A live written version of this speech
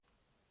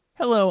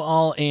Hello,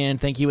 all, and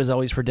thank you as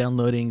always for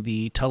downloading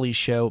the Tully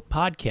Show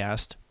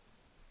podcast.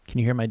 Can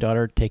you hear my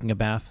daughter taking a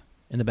bath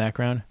in the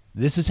background?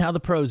 This is how the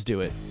pros do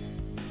it.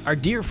 Our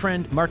dear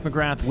friend Mark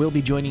McGrath will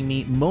be joining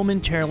me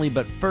momentarily,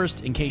 but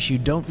first, in case you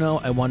don't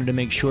know, I wanted to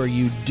make sure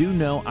you do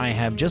know I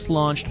have just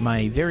launched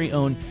my very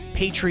own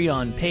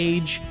Patreon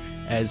page.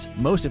 As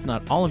most, if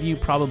not all of you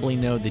probably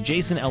know, the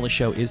Jason Ellis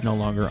Show is no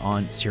longer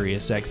on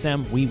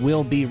SiriusXM. We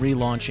will be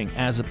relaunching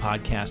as a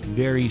podcast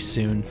very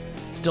soon.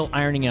 Still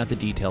ironing out the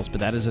details, but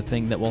that is a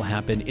thing that will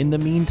happen. In the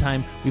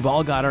meantime, we've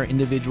all got our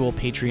individual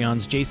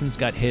Patreons. Jason's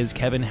got his,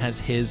 Kevin has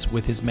his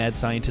with his Mad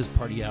Scientist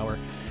Party Hour,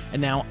 and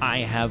now I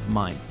have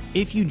mine.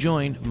 If you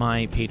join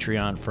my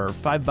Patreon for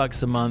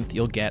 $5 a month,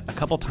 you'll get a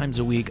couple times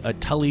a week a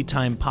Tully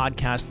Time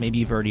podcast. Maybe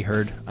you've already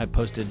heard. I've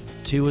posted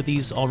 2 of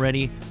these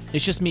already.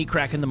 It's just me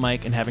cracking the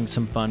mic and having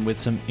some fun with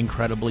some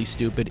incredibly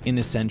stupid,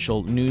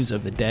 inessential news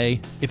of the day.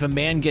 If a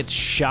man gets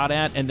shot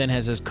at and then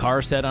has his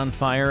car set on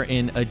fire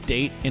in a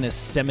date in a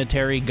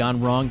cemetery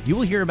gone wrong, you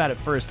will hear about it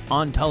first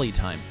on Tully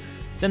Time.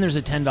 Then there's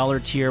a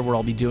 $10 tier where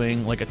I'll be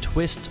doing like a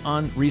twist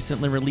on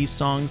recently released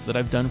songs that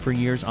I've done for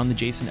years on the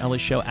Jason Ellis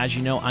Show. As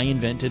you know, I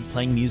invented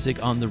playing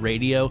music on the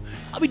radio.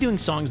 I'll be doing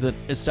songs that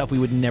is stuff we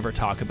would never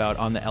talk about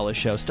on the Ellis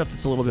Show, stuff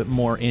that's a little bit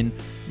more in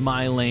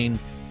my lane,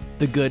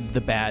 the good, the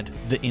bad,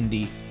 the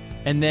indie.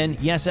 And then,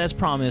 yes, as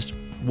promised,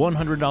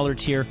 $100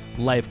 tier,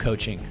 life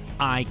coaching.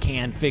 I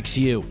can fix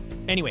you.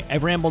 Anyway,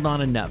 I've rambled on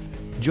enough.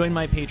 Join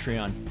my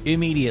Patreon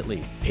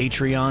immediately.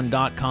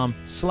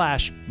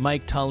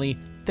 Patreon.com/Mike Tully.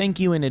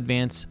 Thank you in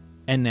advance.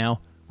 And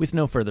now, with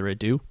no further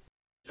ado.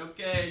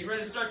 Okay, you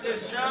ready to start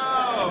this show?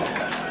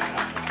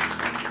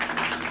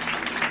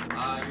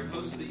 Your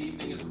host of the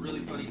evening is a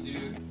really funny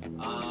dude.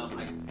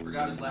 I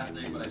forgot his last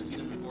name, but I've seen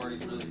him before and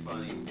he's really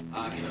funny.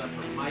 Give it up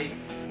for Mike.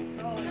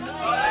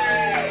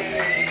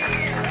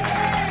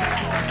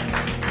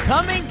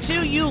 Coming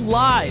to you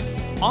live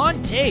on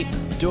tape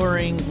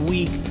during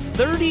week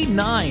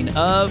 39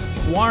 of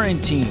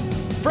quarantine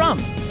from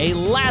a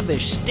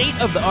lavish,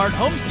 state-of-the-art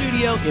home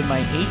studio in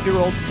my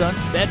 8-year-old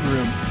son's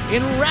bedroom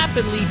in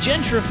rapidly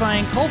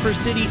gentrifying Culver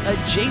City,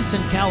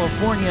 adjacent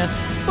California,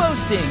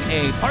 boasting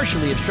a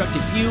partially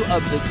obstructed view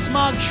of the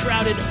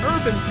smog-shrouded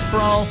urban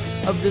sprawl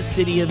of the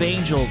City of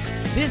Angels.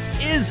 This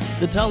is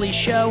The Tully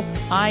Show.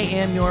 I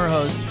am your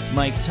host,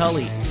 Mike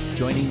Tully.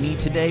 Joining me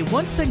today,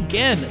 once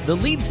again, the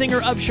lead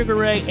singer of Sugar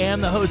Ray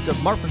and the host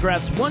of Mark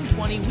McGrath's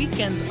 120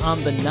 Weekends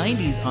on the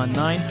 90s on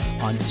 9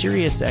 on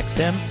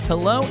SiriusXM.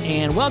 Hello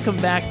and welcome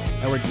back,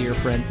 our dear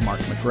friend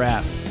Mark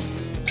McGrath.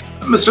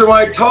 Mr.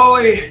 Mike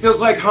Tully, feels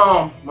like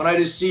home. When I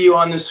just see you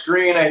on the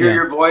screen, I hear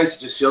your voice,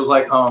 it just feels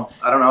like home.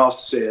 I don't know how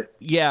else to say it.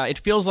 Yeah, it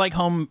feels like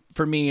home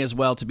for me as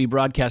well to be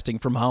broadcasting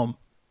from home.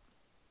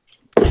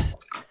 Spit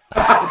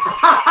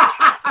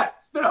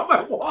out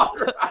my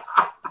water.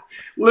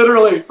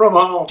 Literally from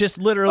home. Just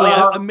literally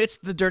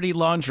amidst the dirty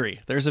laundry.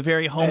 There's a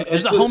very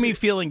there's a homey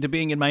feeling to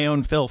being in my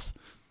own filth.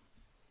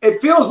 It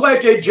feels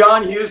like a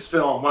John Hughes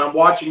film when I'm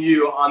watching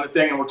you on the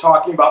thing and we're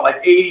talking about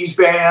like 80s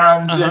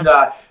bands and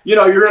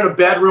you're in a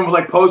bedroom with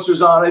like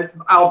posters on it,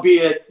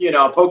 albeit,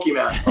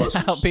 Pokemon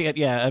posters. Albeit,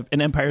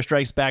 an Empire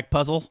Strikes Back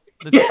puzzle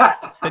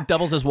that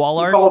doubles as wall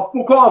art. We'll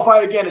qualify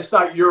again, it's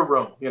not your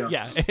room,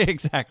 Yeah,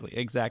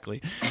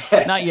 exactly.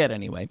 Not yet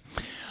anyway.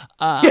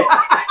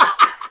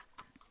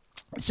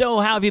 So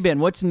how have you been?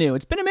 What's new?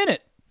 It's been a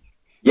minute.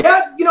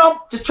 Yeah,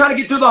 just trying to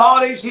get through the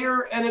holidays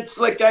here. And it's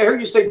like, I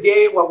heard you say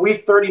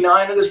week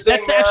 39 of this thing?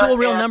 That's the actual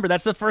real number.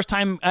 That's the first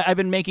time I've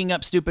been making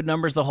up stupid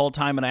numbers the whole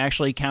time, and I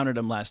actually counted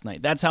them last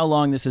night. That's how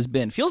long this has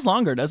been. Feels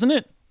longer, doesn't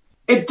it?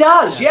 It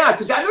does, yeah,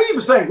 because I know you were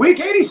saying week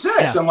 86.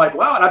 Yeah. I'm like,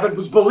 wow, and I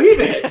was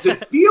believing it.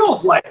 It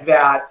feels like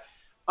that.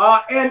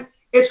 And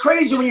it's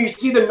crazy when you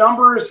see the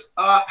numbers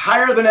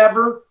higher than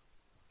ever.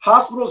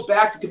 Hospitals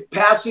back to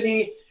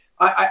capacity.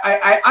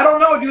 I don't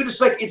know, dude.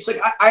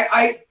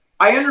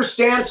 I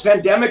understand it's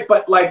pandemic,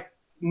 but like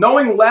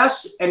knowing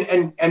less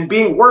and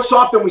being worse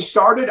off than we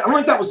started, I don't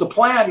think that was the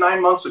plan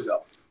 9 months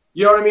ago.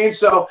 You know what I mean?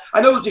 So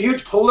I know there's a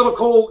huge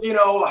political,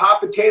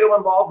 hot potato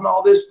involved in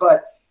all this,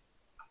 but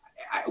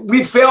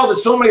we failed at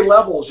so many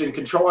levels in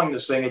controlling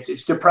this thing.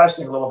 It's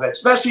depressing a little bit,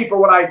 especially for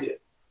what I did.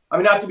 I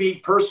mean, not to be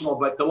personal,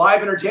 but the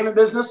live entertainment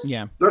business,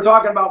 they're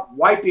talking about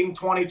wiping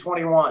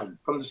 2021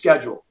 from the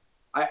schedule.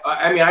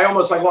 I mean, I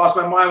almost lost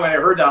my mind when I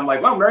heard that. I'm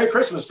like, well, Merry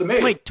Christmas to me.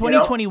 Wait,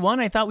 2021?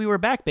 I thought we were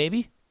back,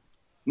 baby.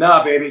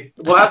 Nah, baby.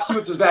 We'll have to see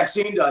what this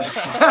vaccine does.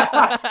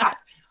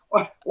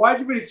 Why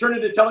did we turn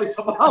into Telly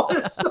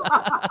Savalas?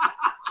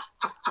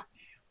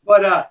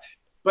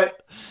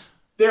 But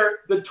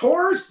the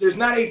tours, there's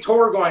not a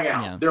tour going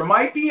out. Yeah. There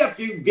might be a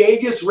few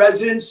Vegas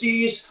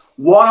residencies,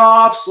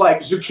 one-offs like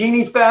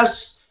Zucchini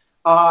Fest,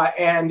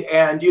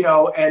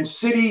 and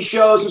city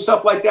shows and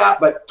stuff like that.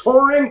 But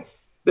touring,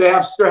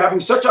 they're having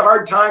such a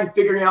hard time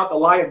figuring out the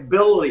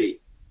liability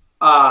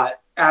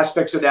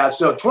aspects of that.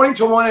 So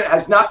 2021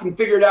 has not been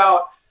figured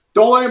out.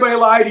 Don't let anybody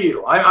lie to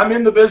you. I'm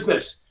in the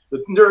business.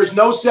 There is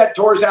no set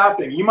tours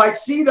happening. You might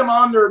see them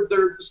on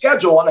their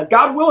schedule, and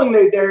God willing,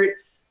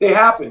 they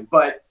happen.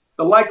 But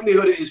the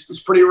likelihood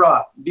is pretty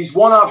rough. These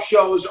one-off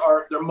shows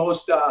are the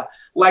most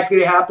likely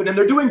to happen, and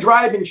they're doing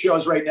drive-in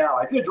shows right now.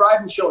 I did a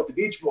drive-in show at the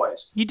Beach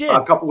Boys. You did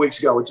a couple weeks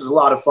ago, which was a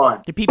lot of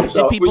fun. Did people,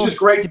 which is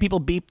great. Did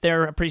people beep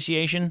their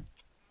appreciation?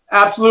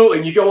 Absolutely.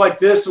 And you go like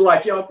this,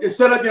 like,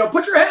 instead of,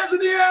 put your hands in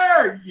the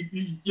air,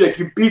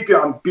 you beep.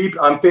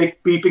 I'm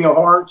fake beeping a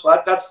horn.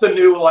 So that's the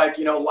new,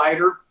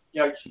 lighter,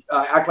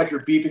 act like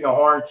you're beeping a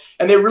horn.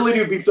 And they really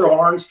do beep their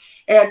horns.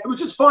 And it was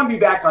just fun to be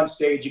back on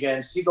stage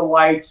again, see the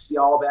lights, see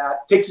all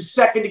that. It takes a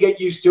second to get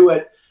used to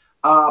it.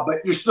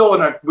 But you're still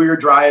in a weird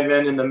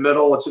drive-in in the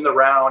middle. It's in the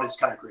round. It's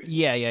kind of crazy.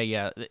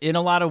 Yeah. In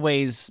a lot of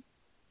ways,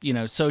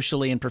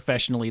 socially and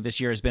professionally, this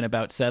year has been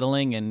about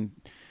settling. And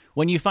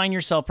when you find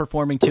yourself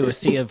performing to a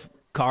sea of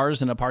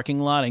cars in a parking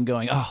lot and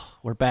going, "Oh,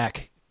 we're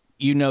back,"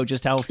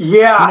 just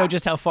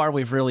how far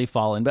we've really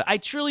fallen. But I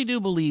truly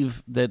do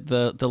believe that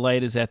the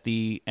light is at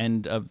the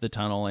end of the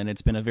tunnel, and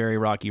it's been a very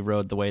rocky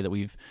road the way that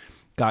we've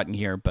gotten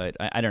here. But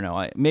I don't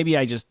know. Maybe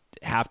I just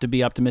have to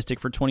be optimistic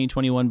for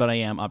 2021, but I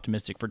am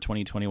optimistic for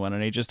 2021,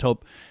 and I just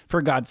hope,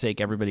 for God's sake,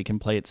 everybody can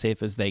play it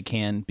safe as they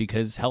can,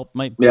 because help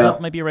might be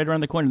right around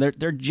the corner.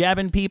 They're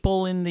jabbing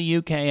people in the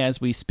UK as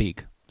we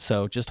speak.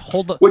 So just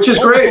hold the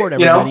fort,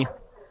 everybody.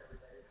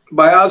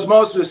 By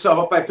osmosis, I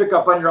hope I pick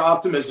up on your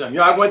optimism.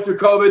 I went through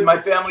COVID.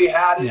 My family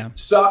had it. Yeah. It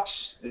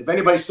sucks. If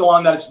anybody's still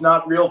on that, it's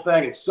not a real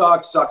thing. It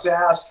sucks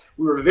ass.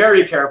 We were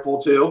very careful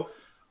too.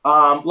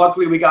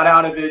 Luckily, we got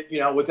out of it,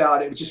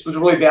 without it. It just was a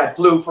really bad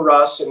flu for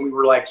us, and we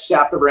were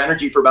sapped of our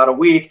energy for about a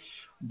week.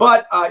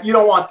 But you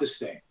don't want this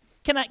thing.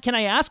 Can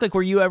I ask,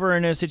 were you ever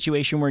in a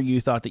situation where you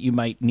thought that you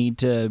might need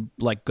to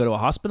go to a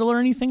hospital or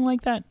anything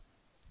like that?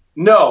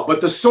 No,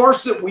 but the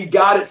source that we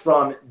got it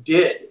from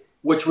did,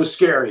 which was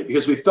scary,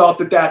 because we felt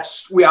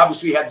we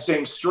obviously had the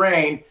same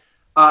strain.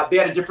 They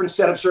had a different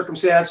set of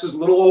circumstances, a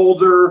little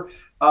older,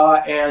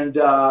 and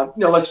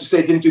let's just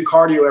say didn't do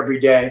cardio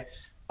every day.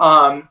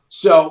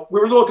 So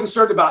we were a little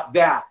concerned about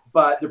that,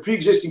 but the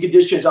pre-existing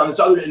conditions on this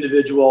other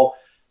individual,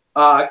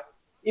 like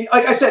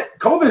I said,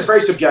 COVID is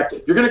very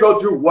subjective. You're going to go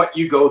through what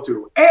you go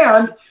through,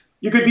 and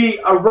you could be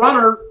a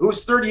runner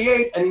who's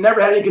 38 and never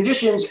had any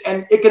conditions,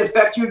 and it can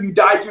affect you if you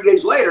die 3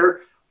 days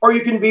later. Or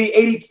you can be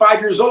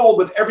 85 years old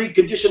with every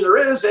condition there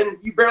is, and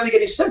you barely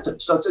get any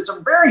symptoms. So it's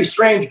a very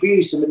strange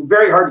beast and been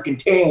very hard to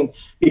contain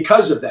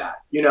because of that,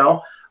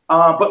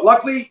 But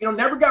luckily,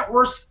 never got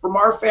worse from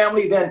our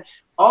family than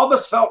all of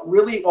us felt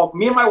really,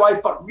 me and my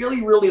wife felt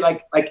really, really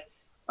like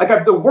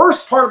the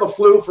worst part of the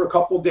flu for a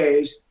couple of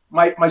days.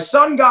 My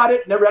son got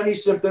it, never had any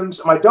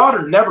symptoms. My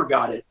daughter never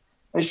got it.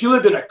 And she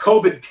lived in a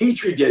COVID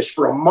petri dish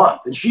for a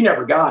month, and she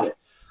never got it.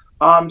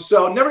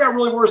 So never got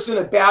really worse than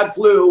a bad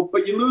flu,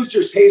 but you lose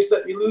your taste,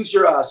 you lose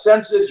your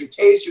senses, your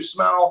taste, your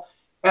smell,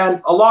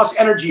 and I lost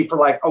energy for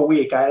a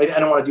week. I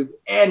don't want to do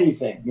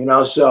anything,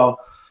 so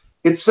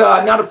it's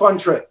not a fun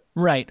trip.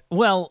 Right.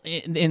 Well,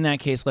 in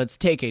that case, let's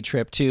take a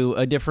trip to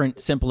a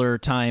different, simpler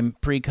time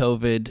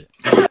pre-COVID.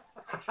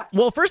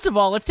 Well, first of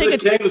all, let's take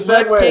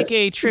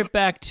a trip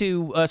back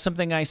to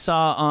something I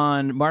saw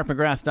on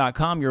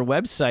markmcgrath.com, your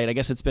website. I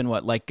guess it's been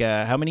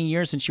how many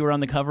years since you were on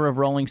the cover of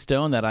Rolling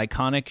Stone, that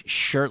iconic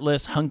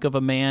shirtless hunk of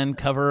a man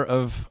cover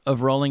of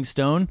Rolling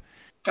Stone?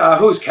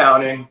 Who's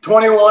counting?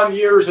 21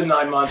 years and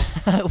 9 months.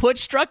 What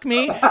struck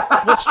me,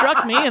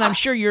 and I'm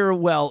sure you're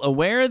well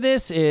aware of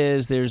this,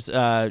 is there's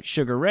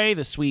Sugar Ray,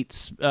 the sweet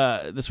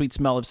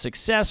smell of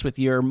success with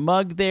your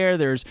mug there.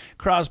 There's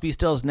Crosby,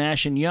 Stills,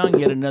 Nash and Young,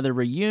 yet another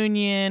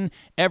reunion.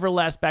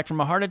 Everlast, back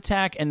from a heart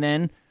attack, and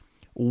then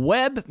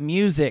Web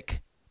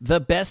Music,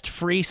 the best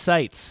free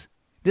sites.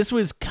 This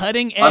was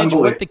cutting edge,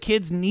 what the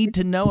kids need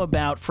to know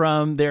about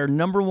from their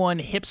number one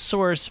hip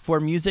source for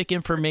music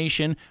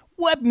information,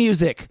 Web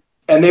Music.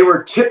 And they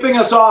were tipping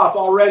us off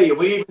already.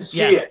 We didn't even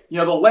see it.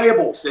 The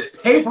labels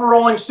that pay for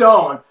Rolling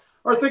Stone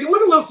are thinking,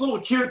 look at this little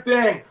cute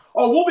thing.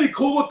 Oh, we'll be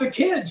cool with the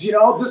kids, this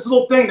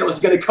little thing that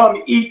was going to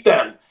come eat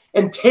them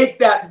and take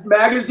that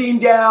magazine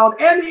down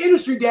and the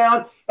industry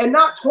down. And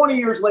not 20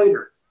 years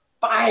later,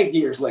 5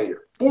 years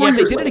later, 4 years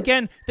later. They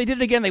did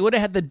it again. They would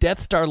have had the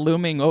Death Star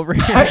looming over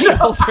your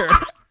shoulder.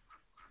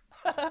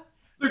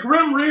 The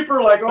Grim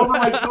Reaper, over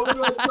my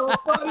shoulder. That's so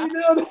funny,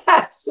 dude.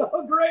 That's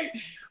so great.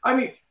 I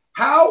mean,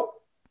 how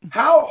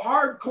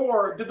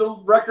hardcore did the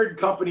record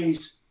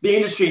companies, the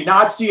industry,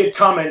 not see it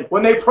coming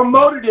when they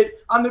promoted it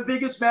on the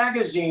biggest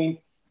magazine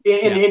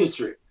in the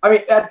industry? I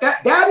mean,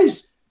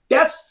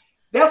 that's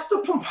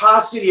the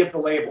pomposity of the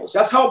labels.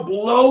 That's how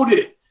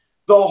bloated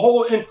the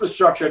whole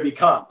infrastructure had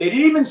become. They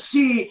didn't even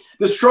see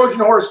this Trojan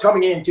horse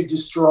coming in to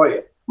destroy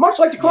it, much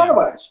like the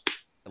coronavirus.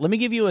 Let me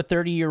give you a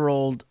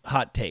 30-year-old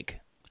hot take.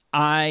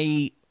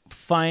 I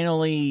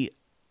finally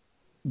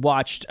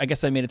watched, I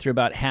guess I made it through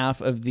about half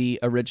of the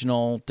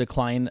original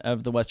Decline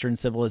of the Western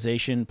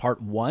Civilization,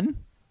 Part 1.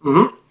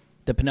 Mm-hmm.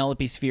 The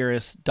Penelope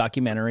Spheris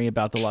documentary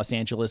about the Los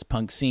Angeles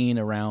punk scene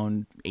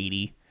around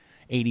 80,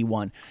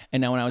 81.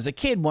 And now when I was a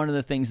kid, one of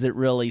the things that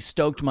really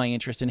stoked my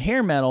interest in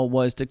hair metal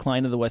was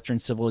Decline of the Western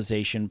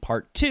Civilization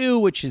Part 2,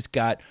 which has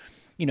got,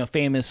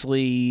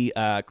 famously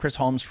Chris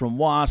Holmes from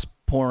Wasp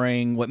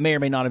pouring what may or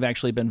may not have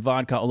actually been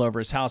vodka all over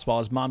his house while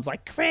his mom's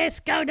like,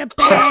 Chris, go to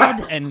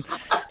bed.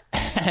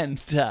 and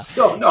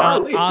so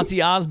gnarly.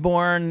 Ozzy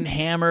Osbourne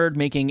hammered,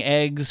 making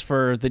eggs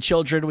for the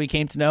children we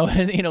came to know,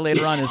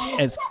 later on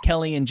as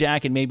Kelly and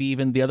Jack, and maybe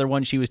even the other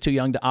one she was too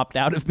young to opt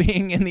out of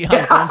being in the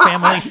Osbourne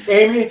family.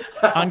 Amy.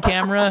 On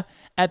camera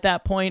at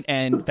that point,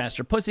 and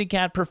Faster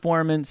Pussycat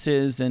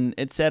performances, and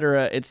et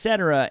cetera, et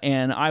cetera.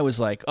 And I was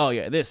like, oh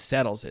yeah, this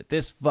settles it.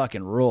 This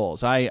fucking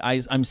rules.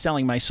 I'm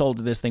selling my soul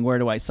to this thing. Where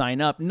do I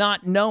sign up?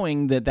 Not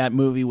knowing that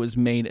movie was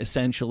made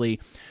essentially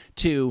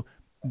to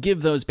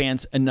give those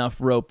bands enough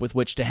rope with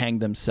which to hang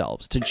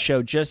themselves, to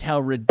show just how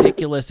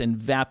ridiculous and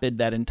vapid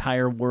that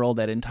entire world,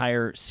 that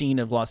entire scene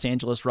of Los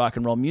Angeles rock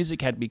and roll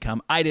music had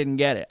become. I didn't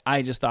get it.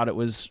 I just thought I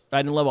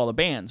didn't love all the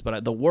bands,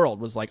 but the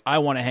world was like, I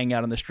want to hang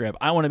out on the Strip.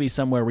 I want to be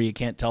somewhere where you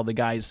can't tell the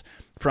guys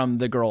from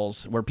the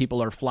girls, where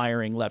people are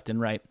flyering left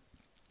and right.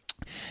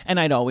 And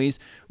I'd always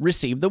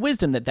received the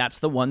wisdom that that's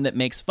the one that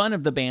makes fun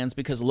of the bands,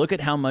 because look at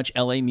how much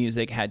LA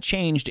music had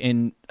changed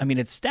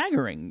it's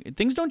staggering.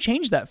 Things don't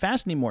change that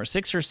fast anymore.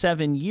 6 or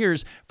 7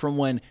 years from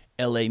when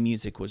LA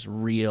music was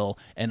real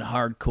and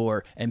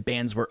hardcore and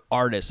bands were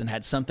artists and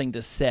had something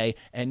to say.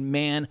 And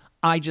man,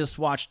 I just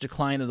watched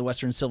Decline of the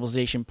Western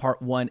Civilization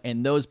Part 1,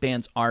 and those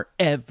bands are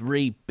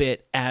every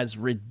bit as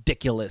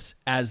ridiculous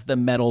as the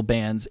metal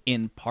bands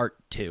in Part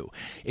 2.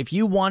 If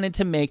you wanted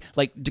to make,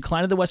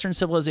 Decline of the Western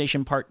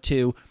Civilization Part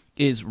 2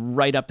 is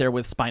right up there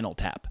with Spinal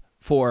Tap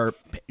for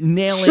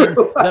nailing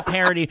the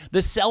parody.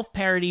 The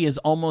self-parody is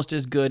almost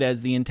as good as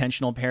the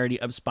intentional parody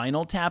of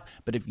Spinal Tap,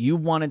 but if you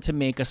wanted to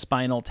make a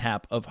Spinal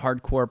Tap of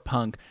hardcore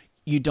punk,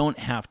 you don't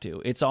have to.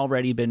 It's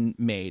already been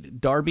made.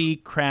 Darby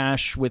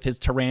Crash with his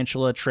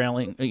tarantula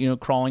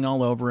crawling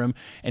all over him,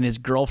 and his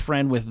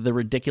girlfriend with the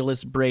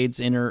ridiculous braids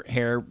in her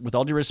hair. With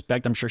all due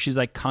respect, I'm sure she's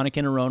iconic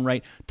in her own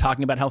right,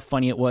 talking about how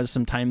funny it was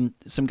sometime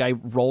some guy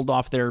rolled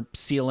off their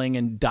ceiling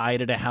and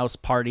died at a house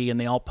party, and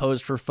they all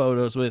posed for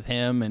photos with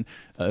him, and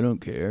I don't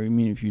care. I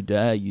mean, if you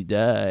die, you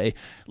die.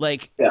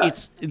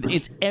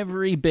 It's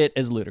every bit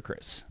as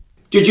ludicrous.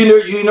 Did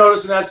you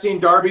notice in that scene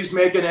Darby's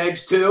making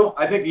eggs too?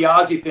 I think the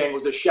Ozzy thing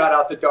was a shout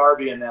out to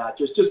Darby in that.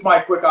 Just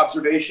my quick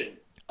observation.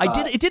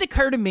 It did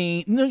occur to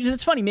me. No,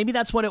 it's funny. Maybe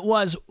that's what it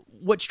was.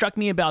 What struck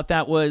me about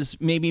that was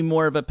maybe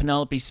more of a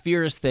Penelope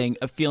Spheris thing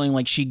of feeling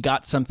like she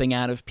got something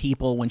out of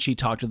people when she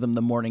talked to them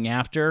the morning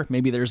after.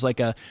 Maybe there's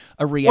a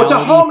reality. Well, it's a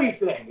homie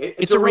thing.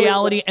 It's a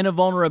reality and a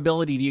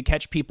vulnerability. Do you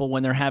catch people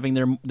when they're having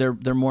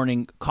their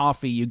morning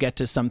coffee? You get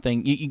to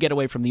something. You get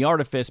away from the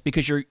artifice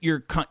because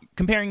you're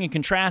comparing and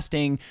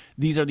contrasting.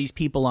 These are these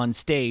people on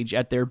stage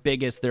at their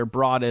biggest, their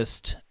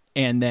broadest,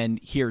 and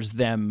then here's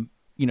them,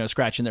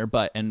 scratching their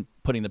butt and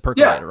putting the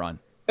percolator on.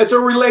 It's a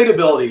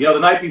relatability. The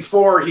night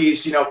before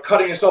he's,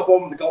 cutting himself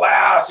open with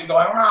glass and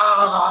going,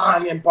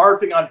 and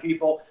barfing on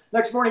people.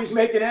 Next morning he's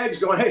making eggs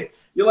going, hey,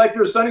 you like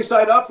your sunny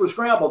side up or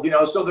scrambled?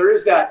 So there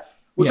is that,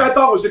 which I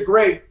thought was a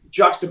great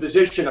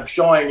juxtaposition of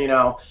showing,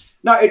 Now,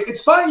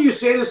 it's funny you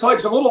say this,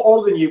 Alex, I'm a little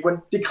older than you.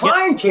 When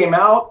Decline came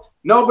out,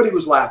 nobody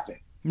was laughing.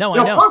 No,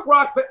 I know. Punk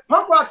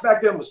rock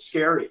back then was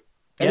scary.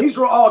 And these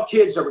were all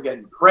kids that were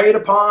getting preyed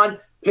upon,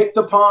 picked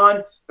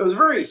upon. It was a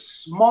very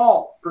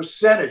small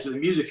percentage of the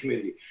music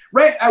community.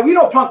 Right? We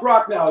know punk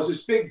rock now is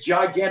this big,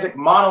 gigantic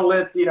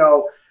monolith,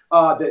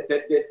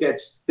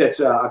 that's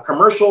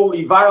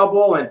commercially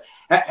viable and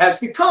has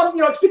become,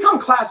 it's become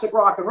classic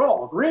rock and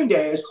roll. Green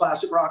Day is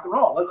classic rock and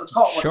roll. Let's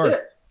call it what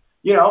it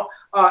is.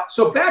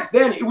 So back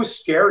then it was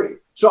scary.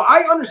 So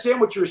I understand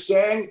what you're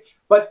saying,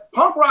 but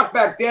punk rock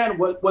back then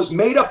was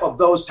made up of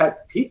those type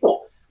of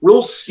people.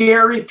 Real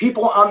scary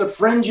people on the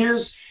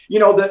fringes.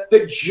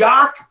 The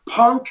jock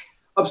punk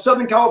of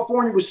Southern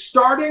California was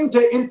starting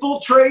to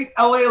infiltrate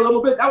LA a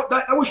little bit.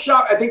 That was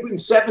shot, I think, in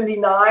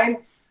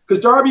 79,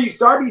 because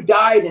Darby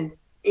died in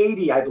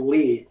 80, I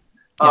believe.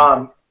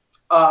 Yeah.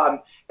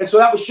 And so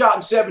that was shot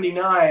in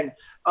 79.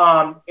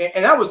 And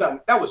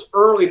that was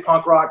early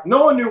punk rock.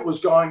 No one knew it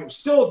was going. It was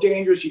still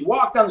dangerous. You'd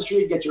walk down the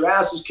street, get your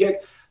asses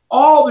kicked.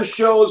 All the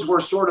shows were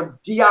sort of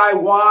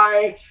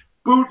DIY,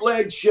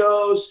 bootleg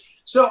shows.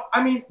 So,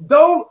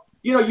 though,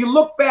 you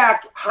look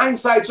back,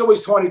 hindsight's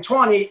always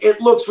 20/20.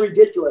 It looks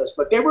ridiculous,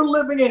 but they were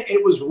living it.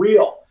 It was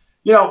real,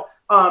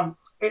 but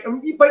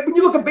when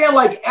you look at a band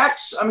like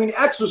X,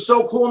 X was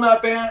so cool in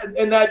that band,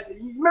 and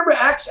remember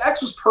X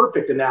was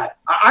perfect in that.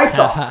 I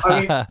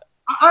thought.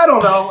 I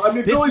don't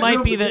know. This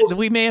might be that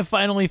we may have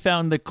finally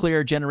found the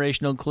clear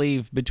generational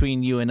cleave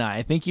between you and I.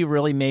 I think you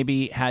really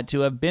maybe had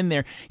to have been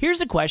there.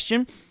 Here's a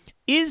question: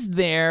 is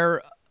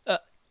there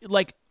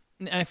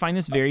I find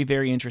this very,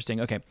 very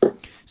interesting. Okay,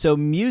 so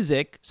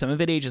music, some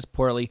of it ages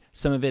poorly,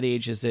 some of it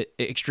ages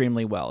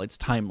extremely well. It's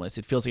timeless.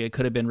 It feels like it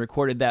could have been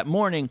recorded that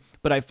morning,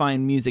 but I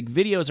find music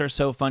videos are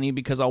so funny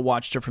because I'll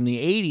watch it from the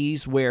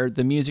 80s where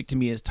the music to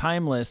me is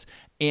timeless,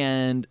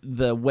 and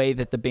the way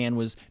that the band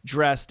was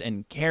dressed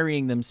and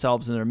carrying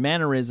themselves and their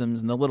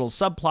mannerisms and the little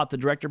subplot the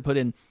director put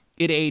in,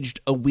 it aged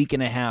a week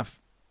and a half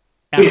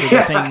after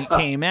the thing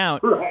came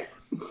out. Right.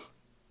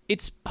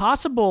 It's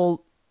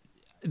possible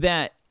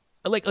that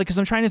because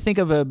I'm trying to think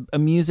of a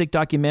music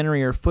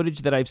documentary or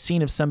footage that I've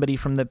seen of somebody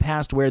from the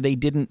past where they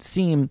didn't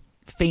seem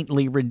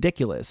faintly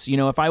ridiculous. You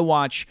know, if I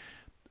watch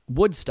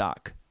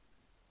Woodstock,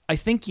 I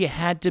think you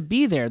had to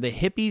be there. The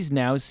hippies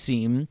now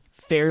seem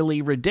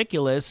fairly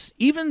ridiculous.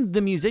 Even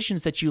the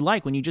musicians that you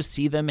like, when you just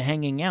see them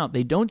hanging out,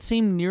 they don't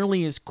seem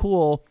nearly as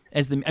cool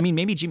as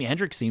maybe Jimi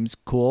Hendrix seems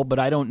cool, but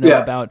I don't know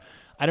about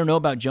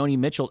Joni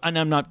Mitchell, and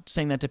I'm not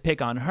saying that to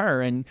pick on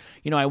her. And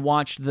you know, I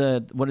watched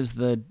the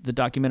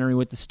documentary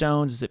with the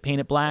Stones. Is it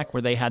Paint It Black,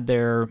 where they had they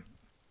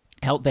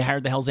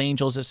hired the Hells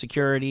Angels as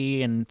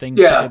security, and things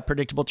took a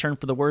predictable turn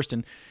for the worst.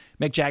 And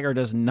Mick Jagger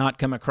does not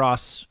come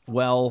across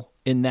well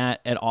in that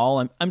at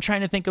all. I'm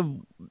trying to think of,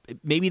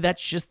 maybe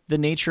that's just the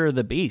nature of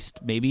the beast.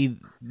 Maybe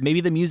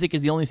the music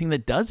is the only thing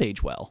that does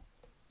age well.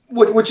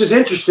 Which is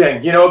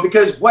interesting, you know,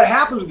 because what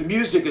happens with the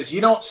music is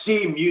you don't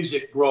see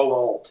music grow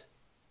old.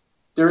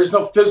 There is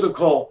no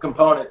physical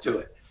component to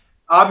it.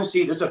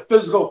 Obviously, there's a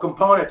physical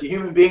component to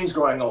human beings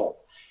growing old.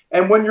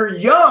 And when you're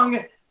young,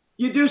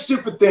 you do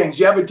stupid things.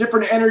 You have a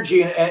different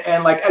energy.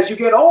 And like, as you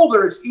get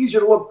older, it's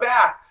easier to look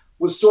back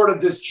with sort of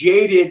this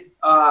jaded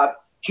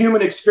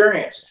human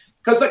experience.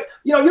 Because, like,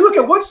 you know, you look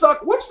at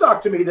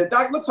Woodstock to me,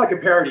 that looks like a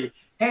parody.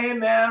 Hey,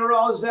 man, we're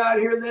all just out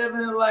here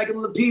living like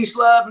in peace,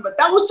 love. But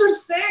that was their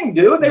thing,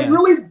 dude.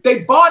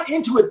 They bought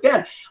into it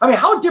then. I mean,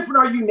 how different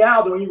are you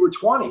now than when you were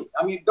 20?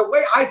 I mean, the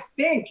way I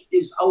think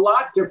is a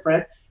lot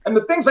different. And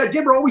the things I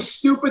did were always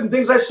stupid, and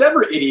things I said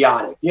were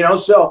idiotic, you know?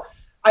 So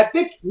I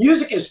think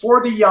music is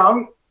for the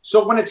young.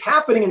 So when it's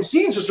happening, and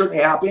scenes are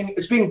certainly happening,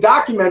 it's being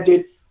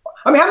documented.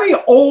 I mean, how many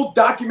old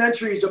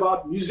documentaries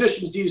about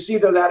musicians do you see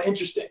that are that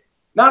interesting?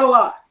 Not a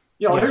lot.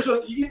 You know,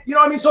 you know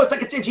what I mean? So it's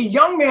like, it's a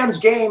young man's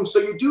game. So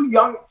you do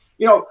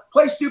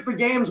play stupid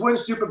games, win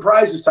stupid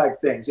prizes type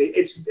things.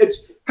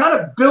 It's kind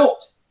of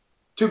built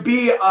to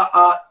be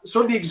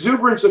sort of the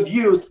exuberance of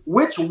youth,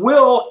 which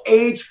will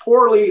age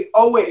poorly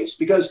always,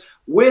 because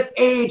with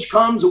age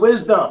comes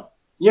wisdom.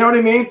 You know what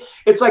I mean?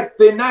 It's like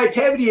the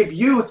naivety of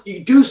youth.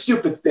 You do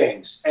stupid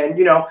things. And,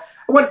 you know,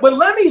 when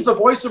Lemmy's the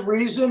voice of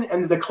reason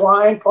and The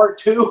Decline Part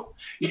 2,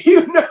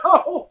 you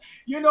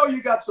know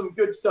you got some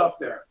good stuff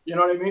there. You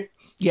know what I mean?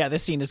 Yeah,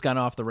 this scene has gone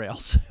off the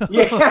rails.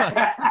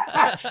 Yeah.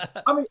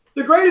 I mean,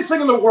 the greatest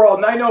thing in the world,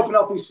 and I know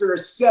Penelope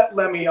Spheres set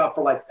Lemmy up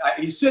for, like,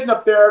 he's sitting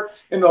up there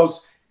in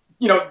those,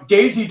 you know,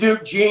 Daisy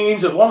Duke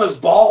jeans, and one of his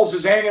balls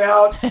is hanging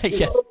out.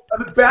 Yes.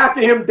 On the back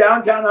of him,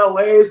 downtown LA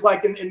is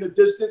like in the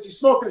distance. He's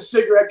smoking a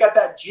cigarette, got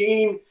that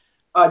jean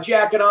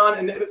jacket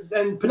on,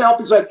 and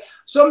Penelope's like,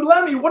 "So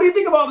Lemmy, what do you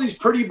think about these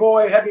pretty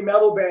boy heavy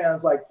metal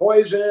bands like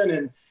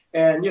Poison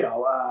and you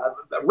know,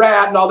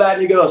 Rat and all that?"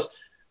 And he goes,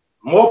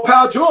 "More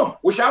power to them.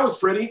 Wish I was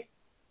pretty."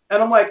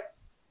 And I'm like,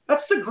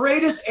 that's the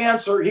greatest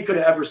answer he could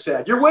have ever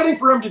said. You're waiting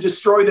for him to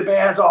destroy the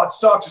bands. Oh, it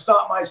sucks. It's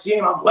not my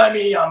scene. I'm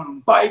Lemmy.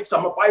 I'm bikes.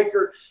 I'm a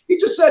biker. He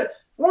just said,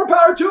 "More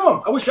power to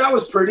him. I wish I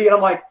was pretty." And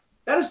I'm like,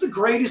 that is the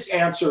greatest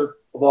answer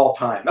of all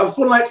time. That was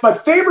it's my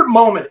favorite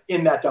moment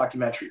in that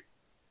documentary.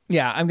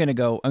 Yeah, I'm gonna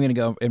go and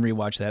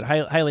rewatch that.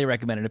 Highly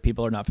recommended if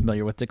people are not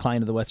familiar with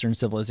Decline of the Western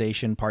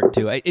Civilization Part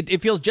 2.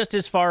 It feels just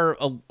as far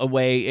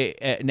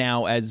away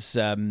now as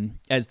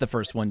the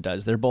first one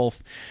does. They're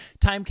both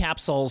time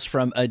capsules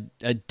from a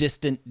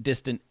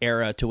distant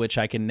era to which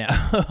I can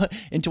now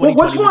in 2020. Well,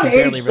 which one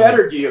aged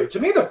better to you? To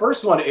me, the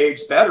first one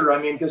aged better. I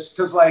mean,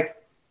 because like,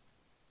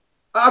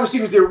 obviously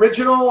it was the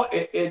original.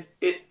 I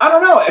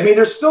don't know. I mean,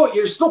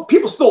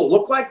 people still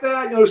look like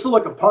that. You know, there's still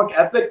like a punk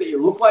ethic that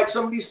you look like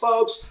some of these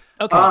folks.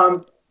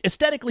 Okay.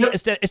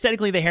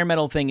 Aesthetically, the hair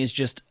metal thing is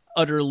just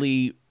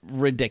utterly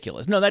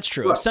ridiculous. No, that's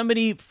true. Right. If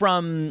somebody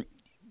from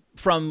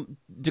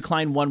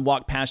Decline 1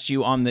 walked past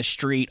you on the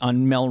street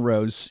on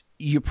Melrose,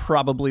 you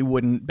probably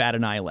wouldn't bat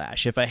an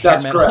eyelash. If a hair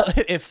that's metal,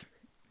 correct. if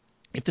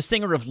the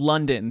singer of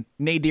London,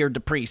 Nadir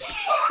DePriest,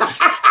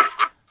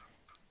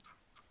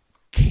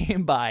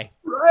 came by,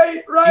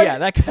 right, yeah,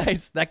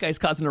 that guy's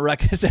causing a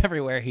ruckus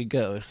everywhere he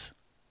goes.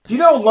 Do you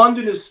know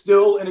London is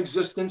still in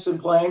existence and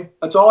playing?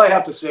 That's all I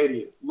have to say to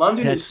you.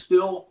 London is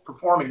still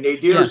performing.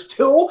 Nadir is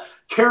still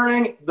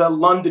carrying the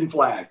London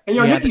flag. And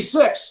you know, Nikki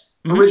Sixx,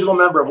 original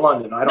member of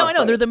London. I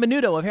know. They're the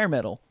Menudo of hair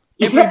metal.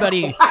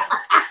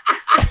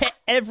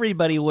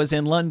 Everybody was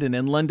in London,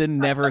 and London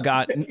never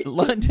got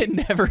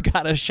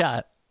a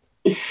shot.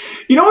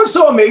 You know what's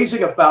so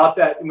amazing about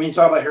that when you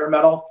talk about hair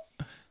metal?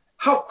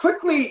 How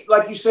quickly,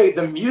 like you say,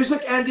 the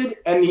music ended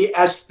and the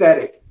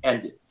aesthetic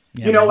ended.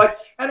 Yeah, you know, like,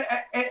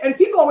 and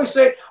people always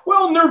say,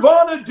 well,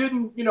 Nirvana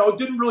didn't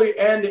really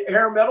end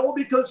hair metal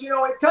because, you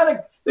know,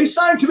 they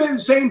signed too many of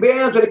the same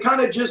bands and it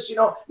kind of just, you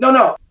know,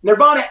 no.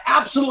 Nirvana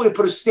absolutely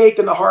put a stake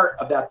in the heart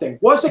of that thing.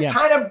 Was it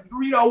kind of,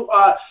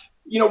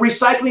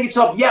 recycling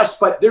itself? Yes,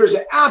 but there's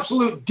an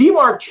absolute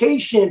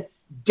demarcation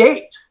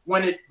date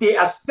when the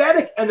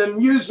aesthetic and the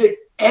music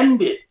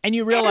ended. And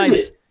you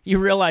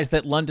realize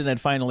that London had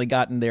finally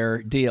gotten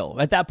their deal.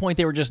 At that point,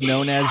 they were just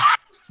known as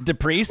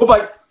DePriest. Well,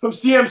 like from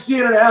CMC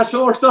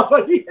International or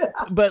somebody.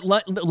 But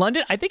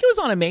London, I think it was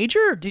on a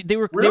major.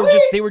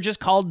 They were just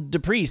called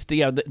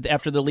DePriest,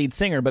 after the lead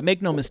singer. But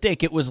make no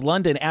mistake, it was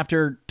London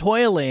after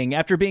toiling,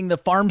 after being the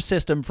farm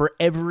system for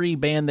every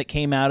band that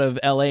came out of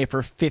LA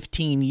for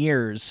 15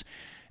 years.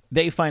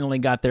 They finally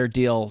got their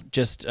deal,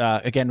 just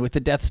again with the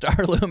Death Star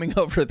looming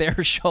over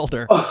their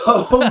shoulder.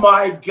 Oh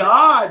my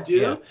God, dude!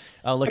 Yeah.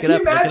 Oh, look Can it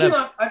up. you imagine?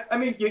 I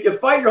mean, you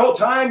fight your whole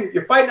time.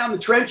 You're fighting on the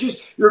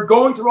trenches. You're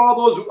going through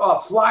all those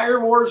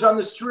flyer wars on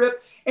the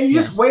strip, and you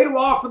just wait a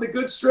while for the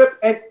good strip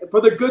and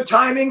for the good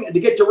timing and to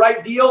get the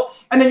right deal,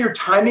 and then your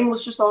timing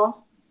was just off.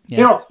 Yeah.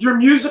 You know, your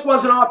music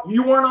wasn't off.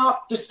 You weren't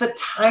off. Just the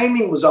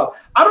timing was off.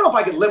 I don't know if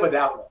I could live with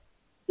that one.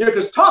 You know,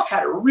 because Tough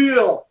had a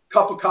real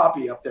cup of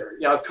coffee up there.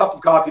 You know, a cup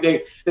of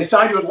coffee. They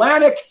signed to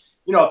Atlantic.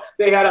 You know,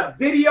 they had a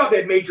video. They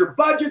had major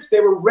budgets. They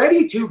were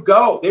ready to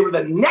go. They were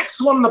the next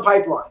one in the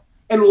pipeline.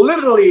 And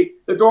literally,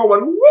 the door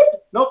went whoop.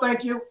 No,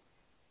 thank you.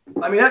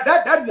 I mean,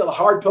 that'd be a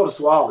hard pill to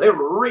swallow. They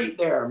were right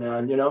there,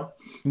 man. You know.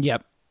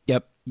 Yep.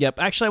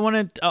 Actually, I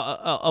want to.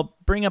 I'll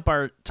bring up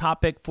our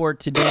topic for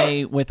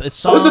today with a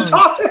song. There's a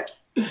topic.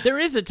 There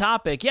is a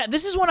topic. Yeah,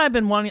 this is one I've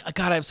been wanting.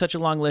 God, I have such a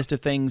long list of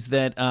things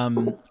that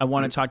I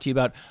want to talk to you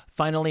about.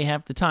 Finally,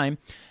 have the time.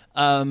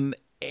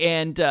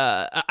 And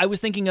I was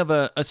thinking of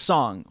a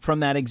song from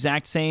that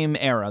exact same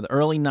era, the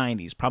early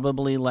 90s,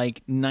 probably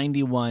like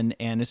 91.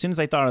 And as soon as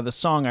I thought of the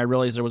song, I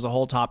realized there was a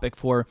whole topic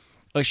for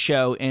a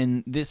show.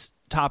 And this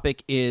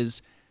topic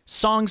is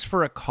songs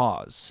for a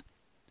cause.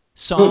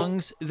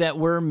 Songs that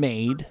were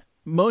made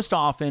most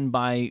often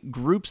by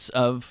groups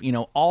of,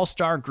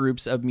 all-star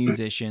groups of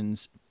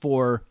musicians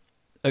for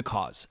a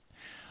cause.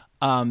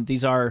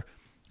 These are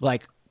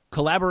like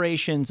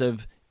collaborations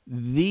of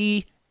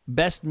the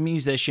best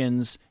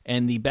musicians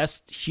and the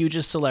best,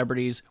 hugest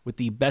celebrities with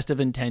the best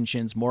of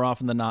intentions, more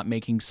often than not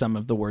making some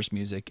of the worst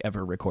music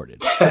ever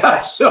recorded.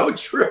 That's so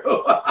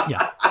true.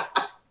 Yeah.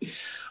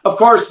 Of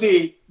course,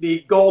 the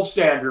gold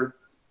standard,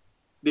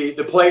 the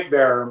plate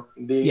bearer,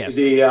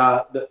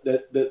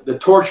 the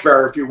torch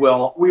bearer, if you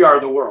will, We Are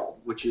the World,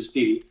 which is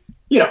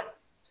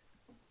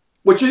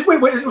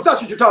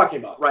that's what you're talking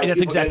about, right?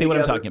 That's exactly what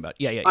I'm talking about.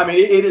 Yeah. I mean,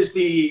 it is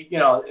We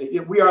Are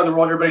the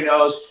World. Everybody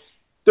knows.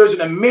 There's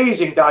an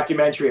amazing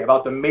documentary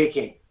about the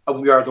making of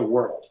We Are the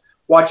World,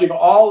 watching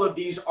all of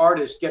these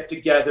artists get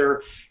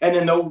together and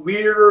then the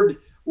weird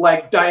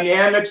like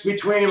dynamics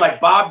between like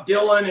Bob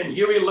Dylan and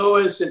Huey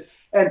Lewis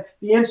and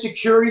the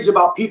insecurities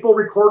about people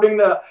recording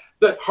the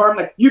harm,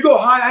 like you go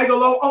high, I go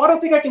low. Oh, I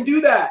don't think I can do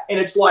that. And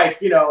it's like,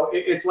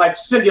 it's like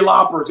Cyndi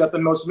Lauper's got the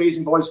most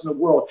amazing voice in the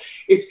world.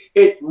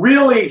 It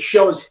really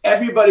shows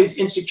everybody's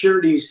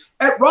insecurities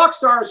at rock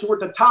stars who are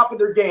at the top of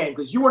their game,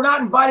 because you were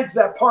not invited to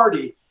that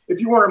party if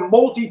you weren't a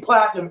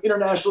multi-platinum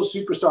international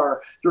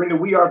superstar during the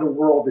We Are the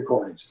World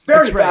recordings.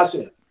 Very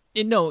fascinating.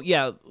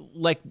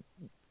 Like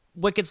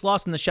what gets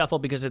lost in the shuffle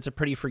because it's a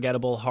pretty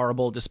forgettable,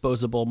 horrible,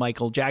 disposable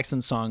Michael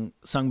Jackson song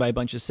sung by a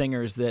bunch of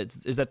singers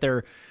is that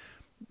there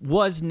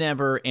was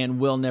never and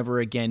will never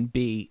again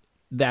be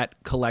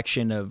that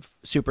collection of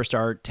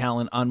superstar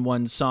talent on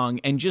one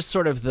song, and just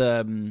sort of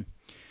the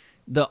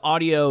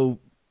audio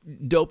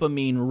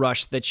dopamine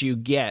rush that you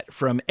get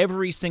from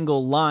every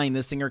single line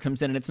the singer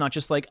comes in, and it's not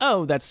just like,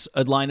 oh, that's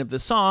a line of the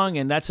song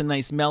and that's a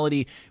nice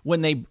melody.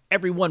 When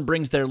everyone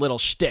brings their little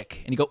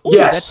shtick and you go,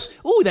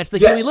 ooh, that's the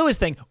Huey Lewis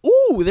thing.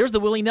 Ooh, there's the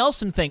Willie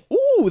Nelson thing.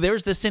 Ooh,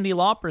 there's the Cyndi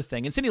Lauper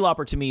thing. And Cyndi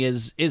Lauper to me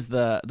is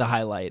the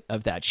highlight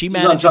of that. She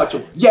manages.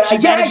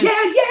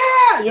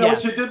 You know,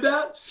 she did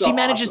that. She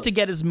manages to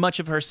get as much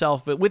of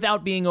herself, but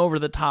without being over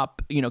the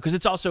top. Because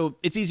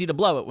it's easy to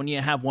blow it when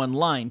you have one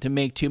line to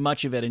make too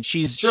much of it, and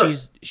she's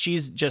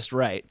just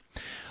right.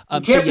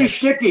 You can't be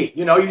shticky.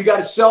 You got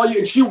to sell you.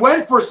 And she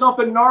went for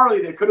something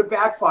gnarly that could have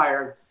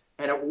backfired,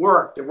 and it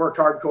worked. It worked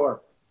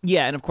hardcore.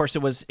 Yeah, and of course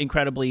it was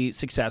incredibly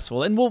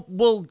successful. And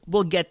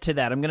we'll get to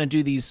that. I'm going to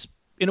do these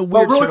in a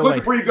weird really sort of quick way.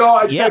 Before you go,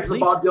 I just got to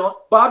Bob Dylan.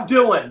 Bob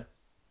Dylan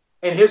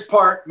and his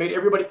part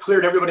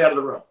cleared everybody out of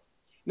the room.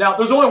 Now,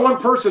 there's only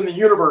one person in the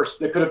universe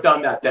that could have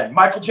done that then.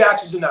 Michael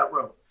Jackson's in that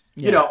room.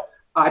 Yeah.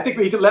 I think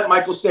we could let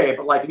Michael stay,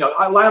 but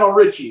Lionel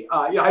Richie,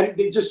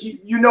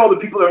 the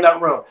people that are in that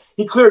room.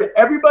 He cleared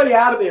everybody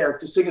out of there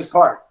to sing his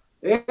part.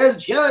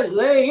 It's just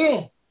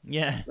laying.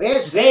 Yeah. We're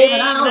saving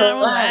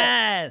our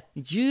lives.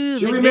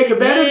 Should we make a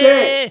better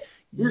day?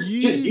 It's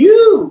just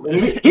you.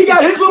 He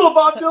got his little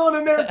Bob Dylan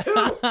in there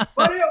too.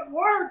 But it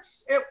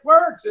works. It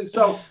works. And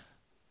so,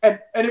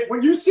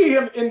 when you see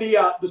him in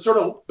the sort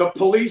of the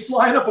police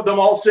lineup of them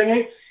all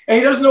singing, and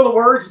he doesn't know the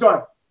words, he's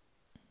going,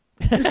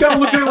 he's kind of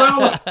looking around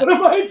like, what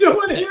am I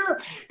doing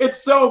here?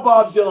 It's so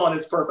Bob Dylan.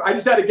 It's perfect. I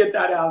just had to get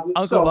that out. It's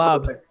Uncle so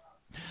Bob. Perfect.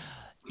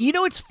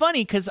 It's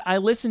funny because I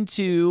listen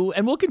to,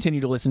 and we'll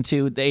continue to listen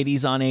to, the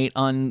 80s on 8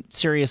 on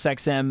Sirius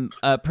XM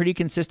pretty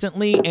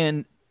consistently.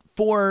 And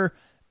for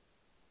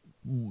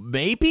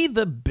maybe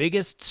the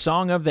biggest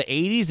song of the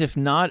 80s, if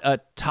not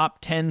a top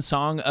 10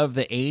 song of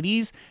the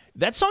 80s,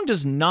 that song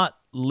does not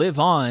live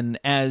on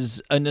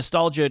as a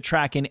nostalgia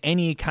track in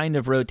any kind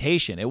of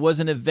rotation. It was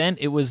an event.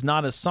 It was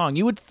not a song.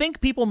 You would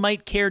think people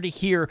might care to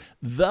hear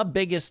the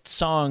biggest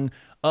song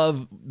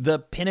of the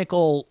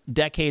pinnacle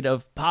decade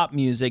of pop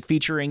music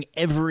featuring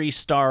every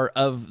star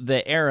of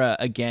the era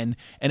again,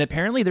 and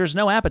apparently there's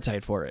no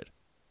appetite for it.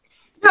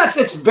 Yes,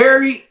 it's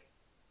very,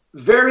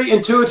 very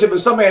intuitive and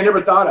something I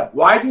never thought of.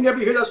 Why do you never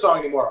hear that song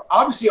anymore?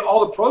 Obviously,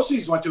 all the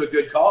proceeds went to a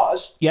good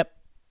cause. Yep.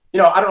 You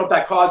know, I don't know if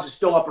that cause is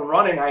still up and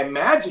running. I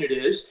imagine it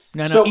is.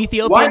 No, so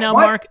Ethiopia now,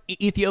 Mark.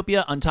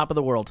 Ethiopia on top of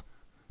the world.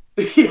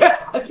 Yeah,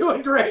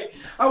 doing great.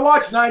 I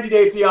watched 90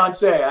 Day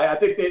Fiancé. I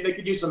think they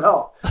could use some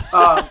help.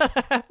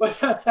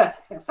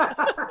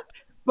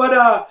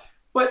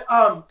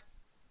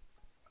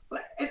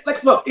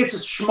 Look, it's a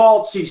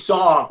schmaltzy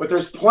song, but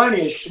there's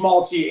plenty of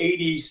schmaltzy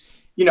 80s,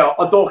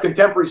 adult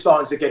contemporary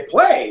songs that get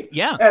played.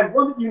 Yeah. And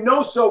one that you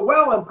know so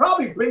well and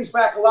probably brings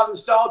back a lot of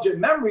nostalgia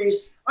and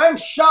memories. I'm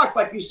shocked,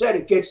 like you said,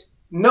 it gets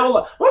no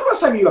love. When's the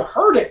last time you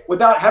heard it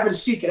without having to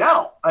seek it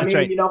out? That's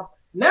right.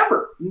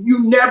 Never.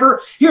 You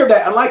never hear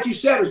that. And like you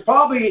said, it was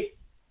probably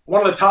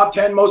one of the top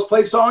 10 most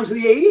played songs of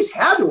the 80s.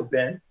 Had to have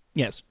been.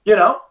 Yes.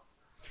 We'll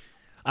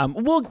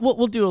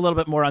do a little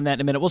bit more on that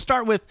in a minute. We'll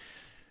start with,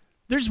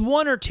 there's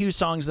one or two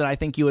songs that I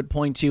think you would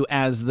point to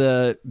as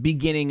the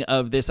beginning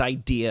of this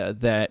idea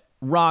that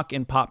rock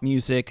and pop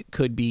music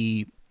could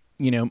be,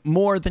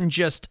 more than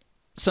just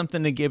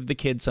something to give the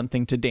kids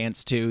something to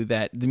dance to,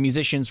 that the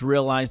musicians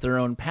realized their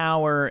own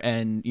power.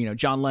 And,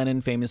 John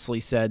Lennon famously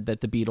said that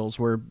the Beatles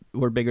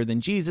were bigger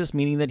than Jesus,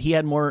 meaning that he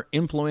had more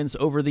influence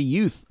over the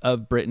youth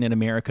of Britain and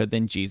America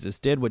than Jesus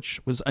did, which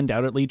was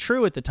undoubtedly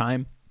true at the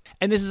time.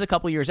 And this is a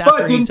couple years after.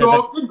 But it didn't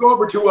go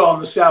over too well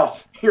in the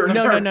South here in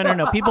America.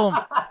 No.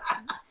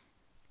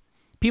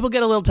 People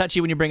get a little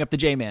touchy when you bring up the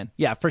J-Man.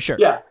 Yeah, for sure.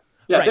 Yeah.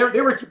 Right.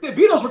 The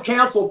Beatles were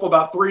canceled for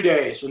about 3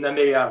 days, and then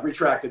they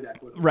retracted that.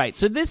 Right.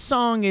 So this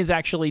song is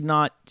actually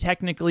not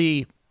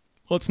technically,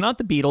 it's not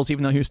the Beatles,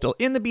 even though he was still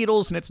in the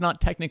Beatles, and it's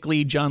not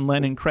technically John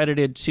Lennon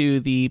credited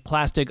to the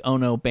Plastic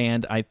Ono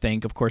Band, I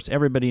think. Of course,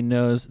 everybody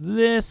knows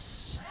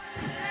this.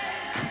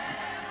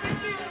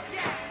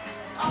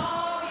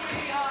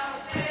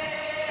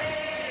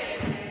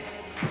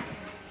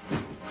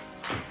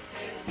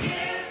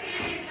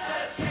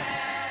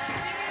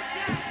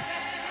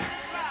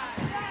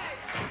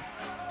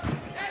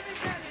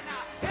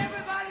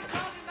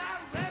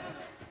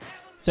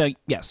 So,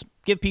 yes,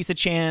 Give Peace a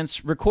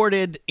Chance,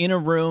 recorded in a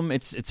room.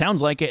 It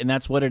sounds like it, and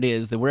that's what it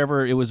is. That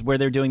wherever it was where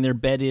they're doing their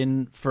bed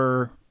in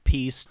for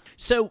peace.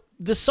 So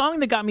the song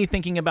that got me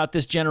thinking about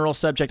this general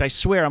subject, I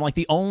swear, I'm like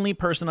the only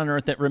person on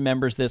earth that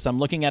remembers this. I'm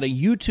looking at a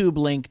YouTube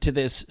link to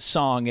this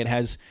song. It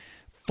has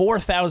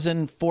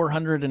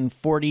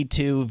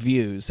 4,442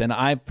 views, and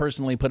I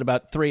personally put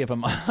about 3 of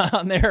them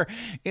on there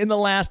in the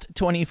last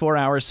 24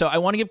 hours. So I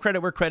want to give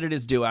credit where credit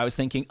is due. I was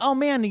thinking, oh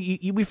man,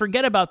 we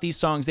forget about these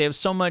songs. They have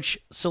so much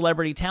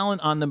celebrity talent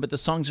on them, but the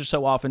songs are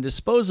so often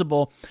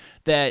disposable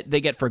that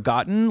they get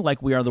forgotten,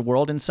 like We Are the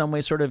World in some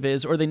way sort of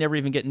is, or they never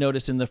even get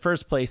noticed in the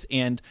first place.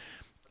 And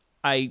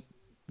I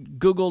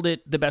Googled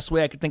it the best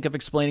way I could think of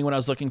explaining what I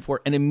was looking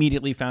for, and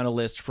immediately found a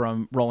list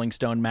from Rolling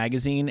Stone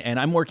magazine. And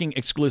I'm working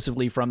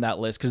exclusively from that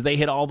list because they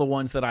hit all the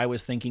ones that I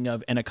was thinking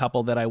of and a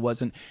couple that I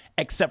wasn't,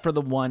 except for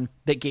the one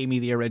that gave me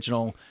the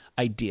original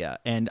idea.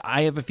 And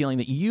I have a feeling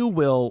that you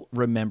will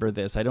remember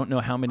this. I don't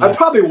know how many. I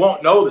probably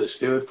won't know this,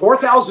 dude.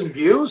 4,000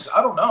 views?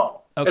 I don't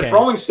know. Okay. If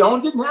Rolling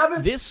Stone didn't have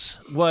it? This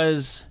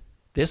was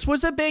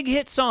a big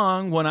hit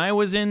song when I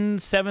was in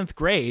 7th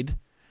grade.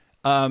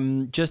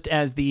 Just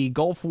as the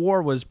Gulf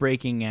War was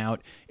breaking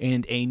out,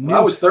 and I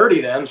was 30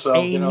 then, so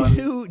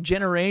new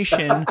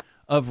generation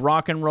of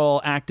rock and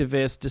roll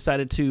activists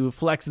decided to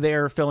flex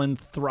their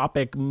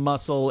philanthropic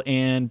muscle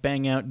and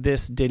bang out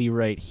this ditty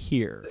right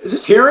here. Is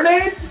this Hearing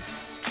Aid?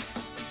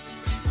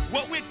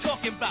 What we're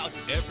talking about,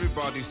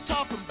 everybody's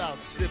talking about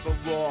civil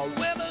war,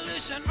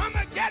 revolution,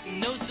 Armageddon,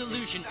 no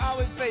solution. Are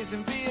we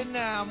facing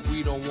Vietnam?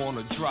 We don't want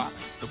to drop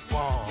the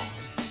bomb.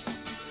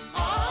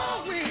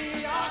 All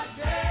we are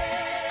saying.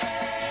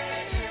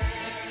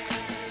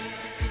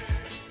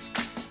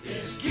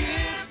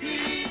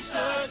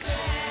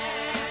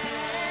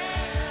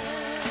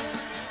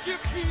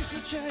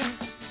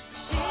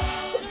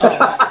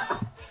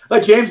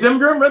 Like James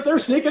Ingram right there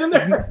sneaking in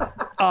there.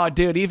 Oh,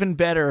 dude, even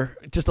better.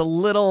 Just a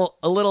little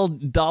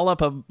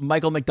dollop of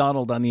Michael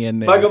McDonald on the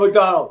end there. Michael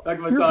McDonald.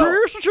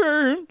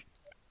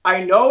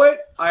 I know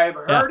it. I've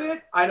heard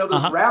it. I know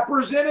there's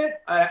rappers in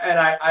it, and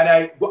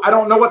I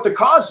don't know what the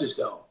cause is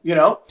though.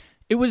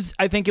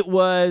 I think it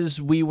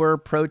was, we were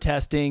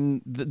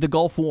protesting the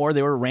Gulf War.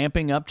 They were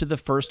ramping up to the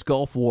first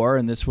Gulf War,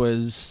 and this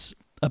was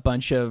a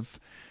bunch of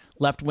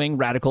left-wing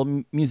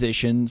radical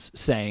musicians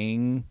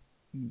saying,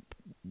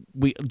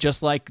 we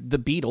just like the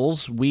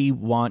Beatles, we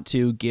want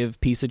to give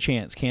peace a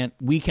chance.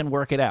 We can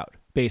work it out,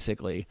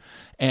 basically.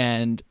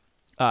 And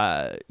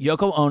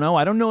Yoko Ono,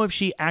 I don't know if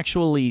she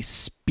actually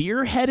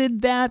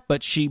spearheaded that,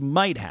 but she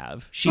might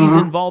have. She's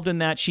involved in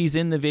that. She's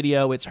in the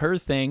video. It's her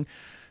thing.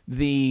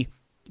 The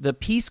the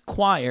Peace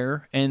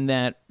Choir and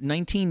that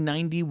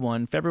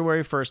 1991,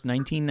 February 1st,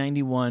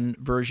 1991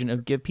 version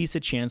of Give Peace a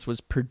Chance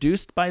was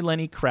produced by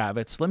Lenny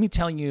Kravitz. Let me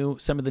tell you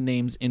some of the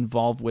names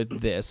involved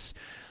with this.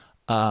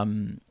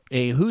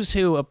 A who's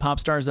who of pop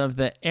stars of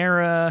the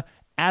era.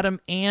 Adam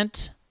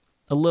Ant,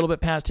 a little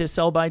bit past his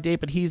sell-by date,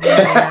 but he's in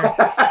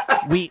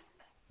there.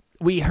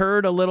 We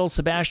heard a little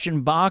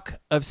Sebastian Bach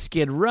of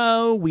Skid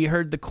Row. We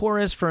heard the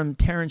chorus from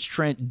Terrence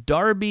Trent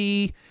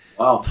D'Arby.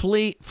 Wow.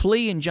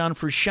 Flea and John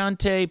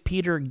Frusciante,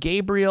 Peter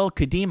Gabriel,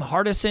 Kadeem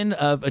Hardison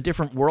of A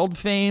Different World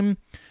fame,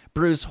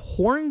 Bruce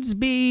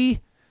Hornsby,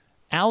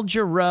 Al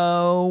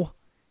Jarreau,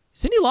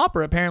 Cyndi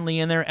Lauper apparently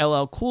in there,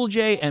 LL Cool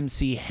J,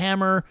 MC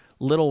Hammer,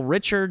 Little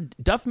Richard,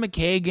 Duff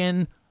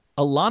McKagan,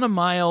 Alana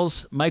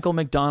Miles, Michael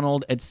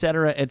McDonald,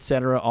 etc.,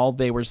 etc. All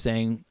they were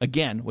saying,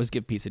 again, was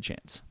give peace a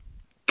chance.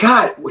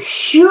 God,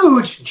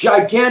 huge,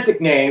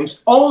 gigantic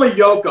names. Only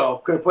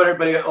Yoko could put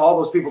everybody, all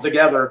those people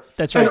together.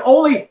 That's right. And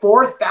only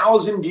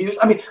 4,000 views.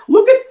 I mean,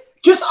 look at,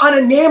 just on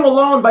a name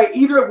alone by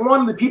either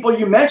one of the people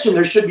you mentioned,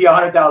 there should be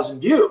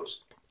 100,000 views.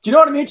 Do you know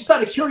what I mean? Just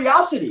out of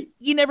curiosity.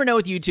 You never know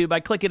with YouTube. I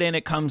click it in,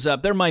 it comes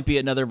up. There might be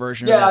another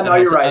version of that. Yeah, no,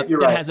 you're right.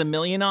 That has 1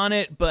 million on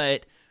it,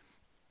 but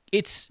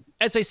it's,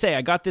 as I say,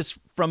 I got this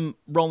from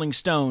Rolling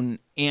Stone,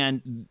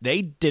 and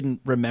they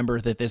didn't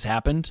remember that this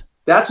happened.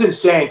 That's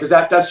insane, because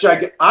that's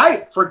gigantic.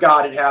 I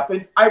forgot it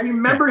happened. I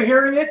remember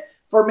hearing it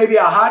for maybe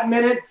a hot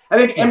minute. I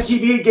think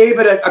MTV gave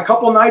it a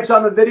couple nights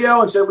on the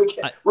video and said,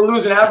 we're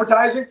losing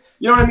advertising.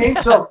 You know what I mean?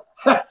 So,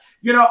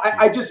 you know,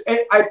 I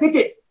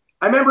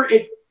remember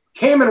it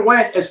came and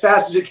went as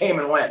fast as it came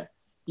and went.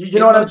 You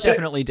know what I'm saying?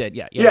 Definitely did.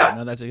 Yeah.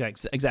 No, that's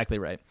exactly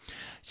right.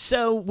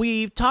 So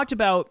we've talked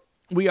about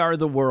We Are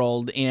the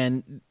World,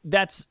 and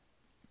that's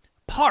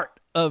part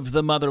of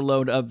the mother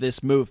lode of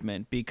this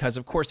movement, because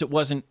of course it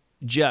wasn't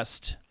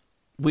just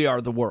We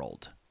Are the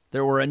World.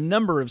 There were a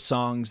number of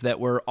songs that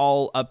were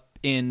all up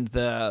in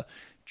the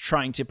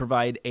trying to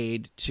provide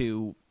aid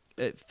to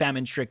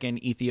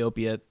famine-stricken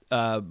Ethiopia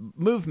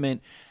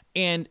movement.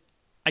 And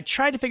I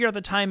tried to figure out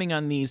the timing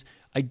on these.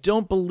 I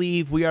don't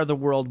believe We Are the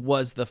World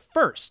was the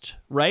first,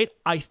 right?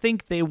 I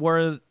think they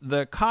were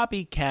the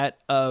copycat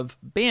of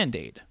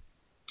Band-Aid.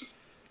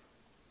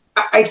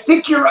 I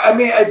think you're, I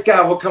mean, it's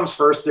God, what comes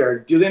first there?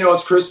 Do They Know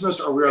It's Christmas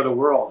or We Are the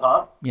World,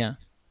 huh? Yeah.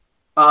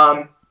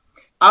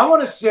 I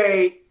want to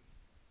say,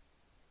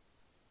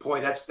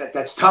 boy, that's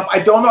tough. I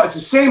don't know. It's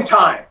the same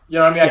time. You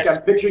know what I mean? Yes.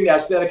 I'm picturing the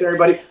aesthetic and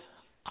everybody.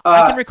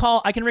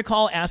 I can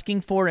recall asking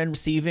for and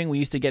receiving. We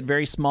used to get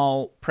very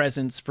small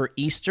presents for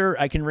Easter.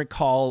 I can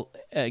recall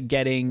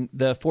getting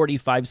the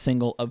 45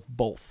 single of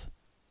both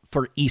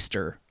for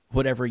Easter,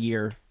 whatever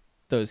year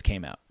those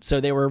came out.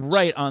 So they were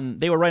right on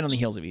the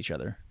heels of each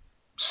other.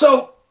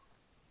 So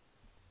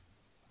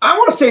I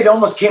want to say they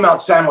almost came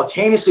out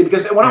simultaneously,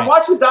 because when I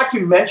watched the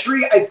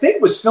documentary, I think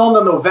it was filmed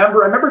in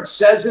November. I remember it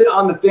says it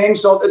on the thing.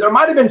 So there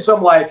might have been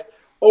some like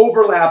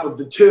overlap of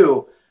the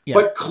two,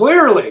 but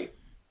clearly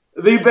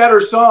the better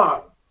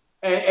song,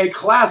 a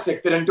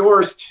classic that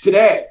endures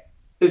today,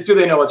 is Do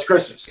They Know It's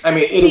Christmas? I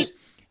mean,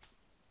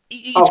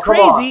 it's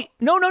crazy.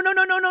 No,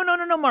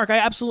 Mark. I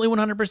absolutely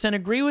 100%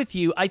 agree with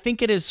you. I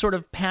think it has sort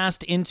of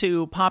passed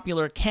into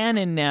popular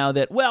canon now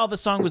that, well, the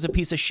song was a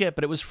piece of shit,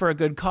 but it was for a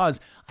good cause.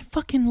 I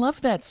fucking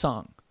love that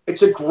song.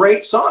 It's a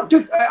great song.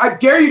 Dude, I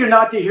dare you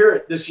not to hear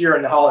it this year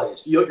in the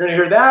holidays. You're going to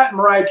hear that,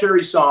 Mariah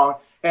Carey's song,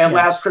 and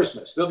Last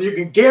Christmas. So you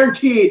can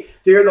guarantee to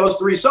hear those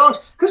three songs,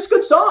 because it's a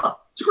good song.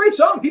 It's a great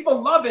song.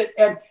 People love it.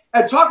 And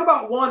talk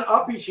about one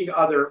up each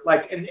other,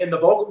 like in the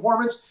vocal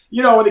performance,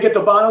 you know, when they get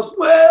the Bono's,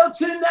 well,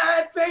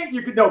 tonight, babe,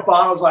 you could know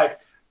Bono's like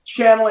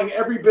channeling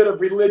every bit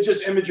of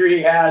religious imagery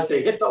he has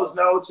to hit those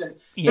notes. And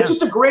it's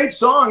just a great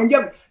song.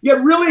 And you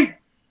have really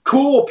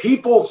cool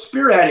people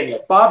spearheading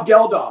it. Bob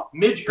Geldof,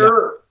 Midge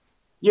Ure,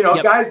 you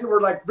know, guys that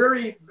were like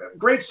very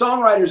great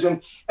songwriters.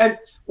 And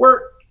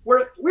where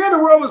We Are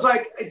the World was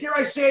like, dare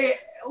I say,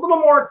 a little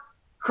more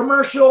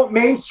commercial,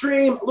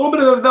 mainstream, a little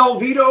bit of the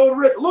Velveeta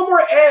over it, a little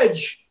more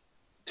edge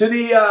to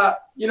the,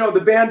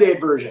 the Band-Aid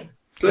version.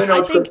 So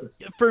I think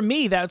for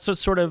me, that's what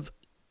sort of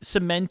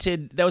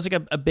cemented, that was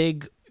like a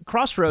big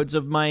crossroads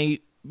of my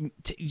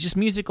just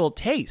musical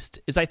taste,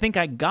 is I think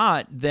I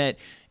got that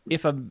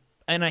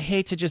and I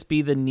hate to just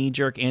be the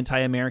knee-jerk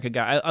anti-America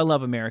guy. I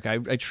love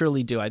America. I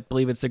truly do. I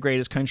believe it's the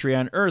greatest country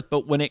on earth.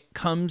 But when it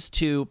comes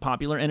to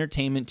popular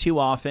entertainment, too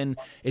often,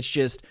 it's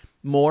just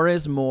more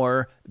is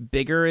more,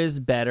 bigger is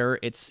better.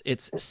 It's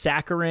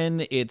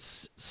saccharine,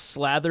 it's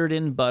slathered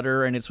in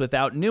butter, and it's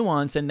without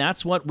nuance. And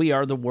that's what We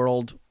Are the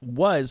World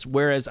was.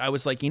 Whereas I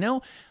was like,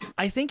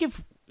 I think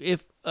if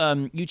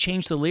you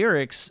change the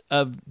lyrics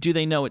of Do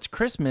They Know It's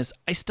Christmas,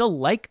 I still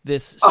like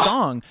this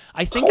song.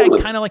 I think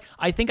totally.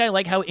 I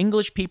like how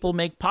English people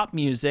make pop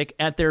music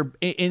at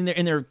in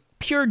their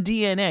pure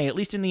DNA, at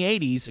least in the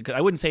 80s. I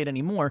wouldn't say it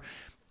anymore.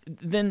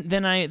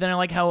 Then I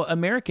like how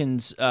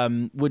Americans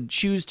would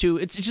choose to.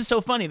 It's just so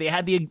funny. They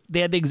had the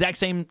exact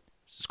same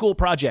school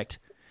project.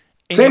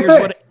 And same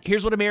thing.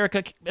 Here's what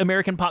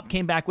American pop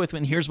came back with,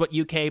 and here's what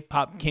UK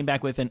pop came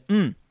back with,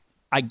 and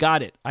I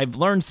got it. I've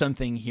learned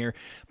something here.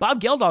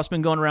 Bob Geldof's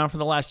been going around for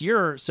the last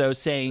year or so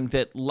saying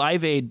that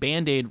Live Aid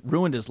Band-Aid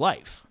ruined his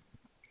life.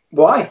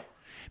 Why?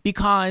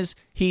 Because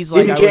he's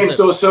like, he became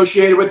so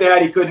associated with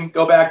that, he couldn't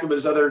go back to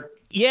his other.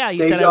 Yeah,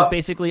 he said I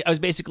was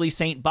basically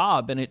Saint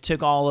Bob, and it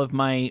took all of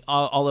my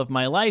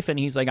life. And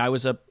he's like, he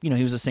was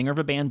a singer of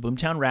a band,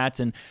 Boomtown Rats,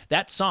 and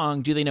that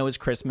song, "Do They Know It's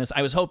Christmas?"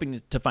 I was hoping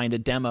to find a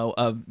demo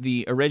of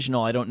the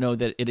original. I don't know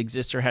that it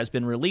exists or has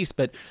been released,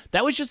 but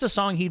that was just a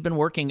song he'd been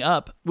working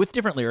up with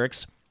different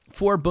lyrics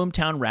for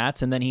Boomtown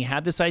Rats, and then he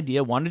had this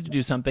idea, wanted to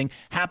do something,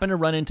 happened to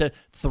run into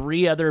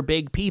 3 other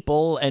big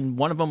people, and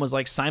one of them was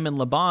like Simon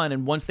Le Bon,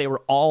 and once they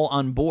were all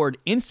on board,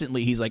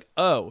 instantly he's like,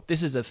 oh,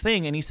 this is a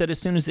thing, and he said as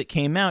soon as it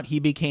came out, he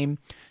became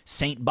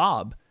Saint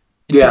Bob,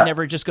 and he could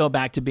never just go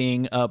back to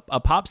being a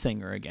pop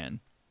singer again.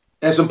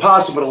 And it's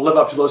impossible to live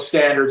up to those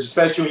standards,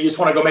 especially when you just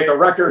want to go make a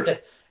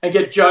record and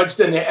get judged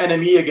in the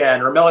NME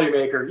again, or Melody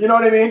Maker. You know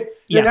what I mean?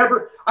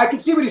 I can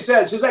see what he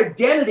says. His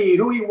identity,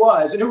 who he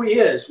was and who he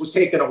is, was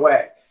taken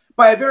away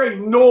by a very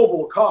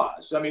noble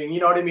cause. I mean, you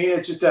know what I mean?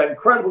 It's just an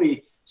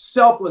incredibly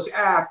selfless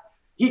act.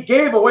 He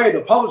gave away the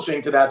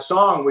publishing to that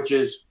song, which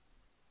is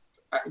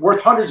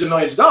worth hundreds of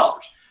millions of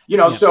dollars. You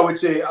know, so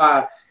it's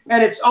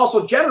and it's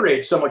also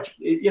generated so much.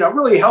 You know,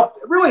 really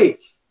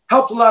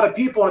helped a lot of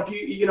people. And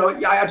if you know,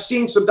 I've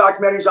seen some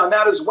documentaries on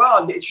that as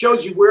well, and it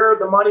shows you where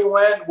the money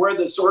went, where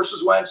the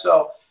sources went.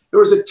 So there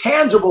was a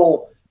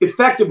tangible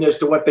effectiveness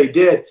to what they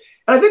did.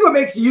 And I think what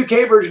makes the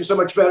UK version so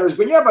much better is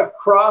when you have a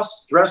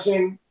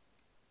cross-dressing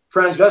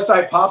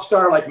transvestite pop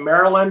star like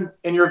Marilyn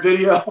in your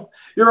video,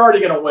 you're already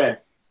going to win.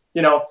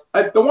 You know,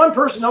 the one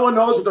person no one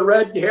knows with the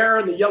red hair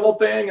and the yellow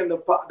thing and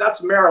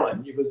that's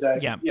Marilyn. She was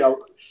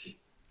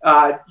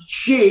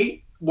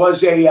she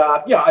was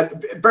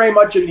very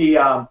much in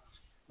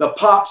the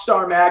pop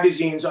star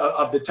magazines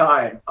of the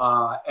time.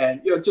 And,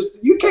 you know, just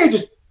UK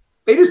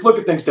they just look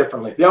at things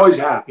differently. They always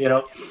have, you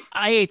know.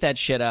 I ate that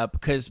shit up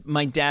because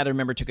my dad, I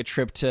remember, took a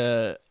trip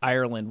to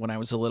Ireland when I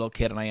was a little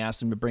kid, and I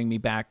asked him to bring me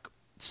back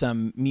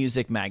some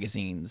music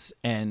magazines,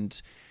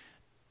 and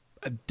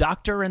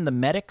Doctor and the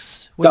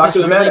Medics was this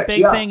really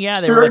big thing. Yeah,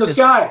 Spirit in the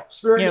Sky.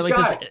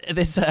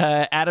 This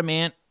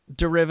Adamant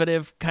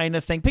derivative kind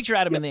of thing. Picture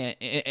Adamant,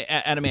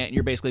 and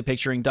you're basically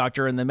picturing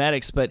Doctor and the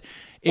Medics, but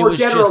it was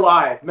Dead or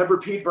Alive. Remember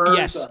Pete Burns?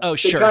 Yes.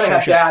 Sure.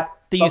 That,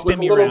 they used to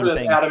be around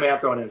thing.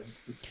 Adamant thrown in.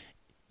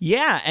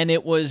 Yeah, and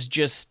it was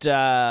just.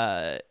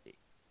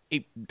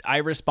 I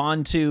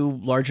respond to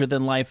larger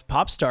than life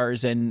pop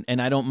stars, and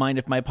I don't mind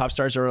if my pop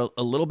stars are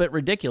a little bit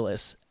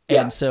ridiculous.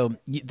 Yeah. And so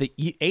the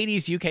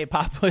 80s UK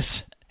pop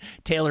was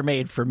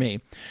tailor-made for me.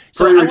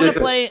 So I want to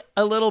play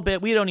a little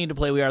bit. We don't need to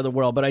play We Are the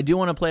World, but I do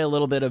want to play a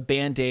little bit of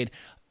Band-Aid.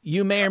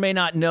 You may or may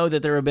not know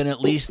that there have been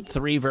at least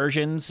 3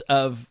 versions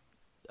of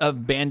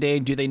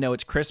Band-Aid. Do They Know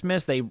It's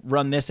Christmas? They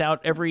run this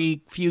out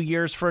every few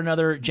years for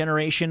another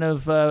generation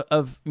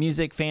of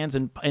music fans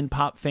and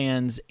pop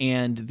fans,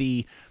 and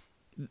the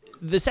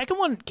second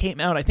one came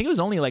out, I think it was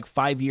only like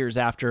 5 years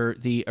after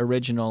the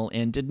original,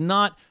 and did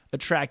not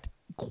attract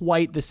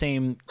quite the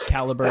same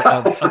caliber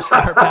of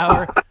star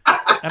power.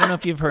 I don't know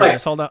if you've heard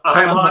this. Hold on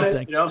one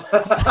second. You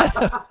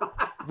know?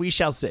 We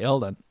shall see.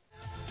 Hold on.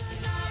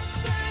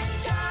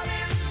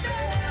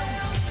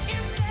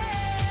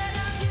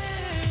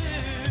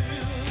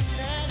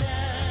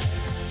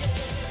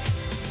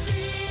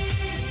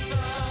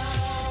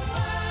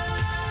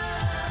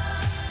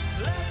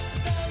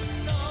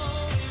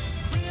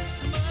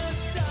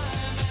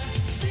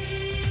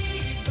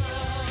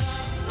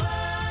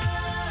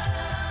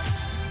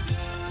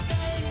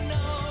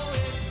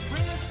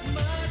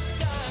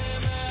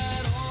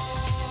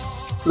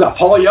 Was that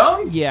Paul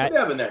Young? Yeah. What do you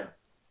have in there?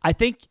 I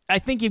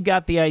think you've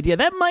got the idea.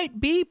 That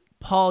might be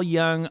Paul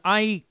Young.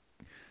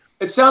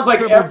 It sounds like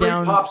every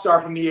pop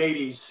star from the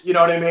 80s. You know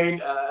what I mean?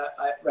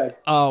 Right.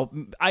 Oh,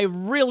 I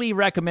really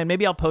recommend.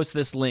 Maybe I'll post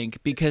this link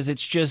because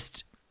it's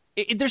just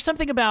there's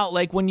something about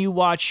like when you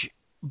watch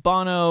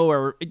Bono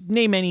or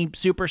name any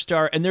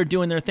superstar and they're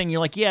doing their thing,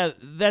 you're like, yeah,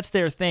 that's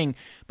their thing.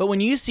 But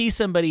when you see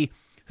somebody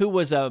who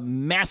was a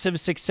massive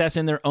success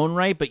in their own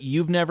right, but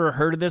you've never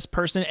heard of this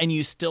person and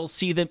you still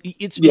see them,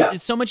 it's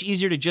so much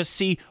easier to just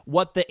see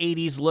what the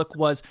 80s look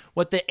was,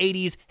 what the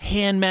 80s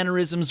hand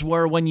mannerisms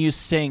were when you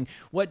sing,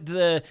 what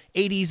the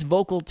 80s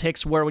vocal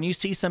tics were when you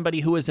see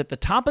somebody who was at the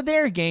top of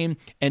their game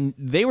and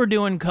they were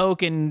doing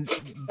coke and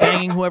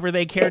banging whoever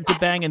they cared to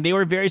bang, and they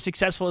were very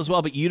successful as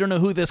well, but you don't know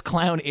who this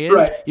clown is.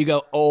 Right. You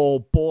go, oh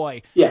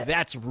boy,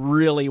 that's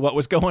really what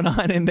was going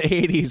on in the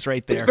 80s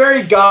right there. It's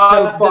very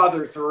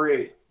Godfather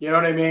 3. You know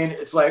what I mean?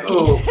 It's like,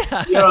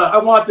 you know, I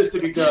want this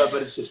to be good,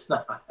 but it's just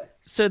not.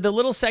 So the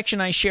little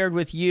section I shared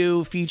with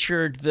you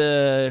featured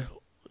I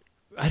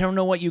don't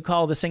know what you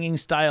call the singing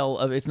style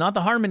of, it's not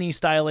the harmony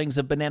stylings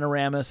of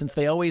Bananarama, since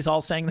they always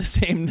all sang the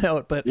same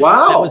note, but that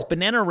was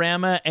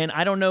Bananarama, and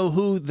I don't know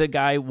who the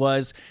guy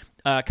was.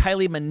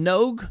 Kylie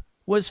Minogue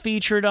was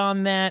featured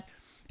on that.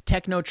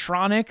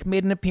 Technotronic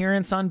made an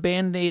appearance on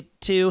Band-Aid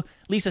too.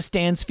 Lisa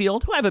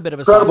Stansfield, who I have a bit of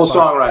a incredible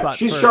songwriter.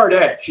 She's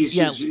Sade.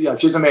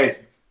 She's amazing.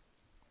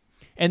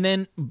 And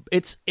then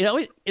it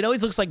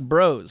always looks like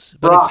Bros,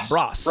 but it's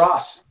Bros.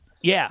 Bros.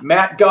 Yeah.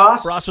 Matt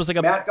Goss. Bros was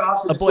like Matt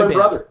Goss is his boy twin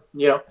band.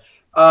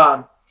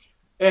 brother,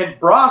 and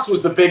Bros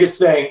was the biggest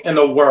thing in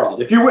the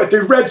world. If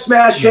you've read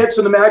Smash Hits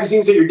in the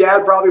magazines that your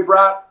dad probably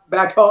brought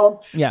back home,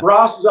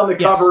 Bros was on the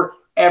cover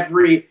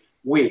every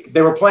week.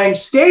 They were playing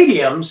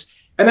stadiums,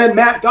 and then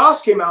Matt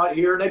Goss came out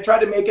here, and they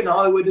tried to make it in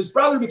Hollywood. His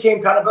brother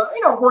became kind of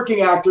a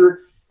working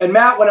actor, and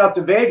Matt went out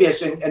to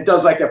Vegas and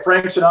does like a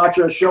Frank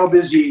Sinatra show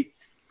busy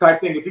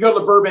type thing. If you go to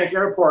the Burbank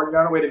Airport and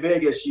you're on the way to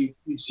Vegas,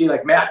 you'd see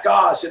like Matt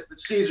Goss at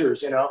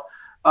Caesars,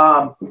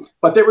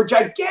 but they were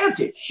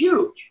gigantic,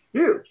 huge,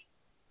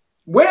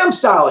 Wham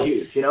style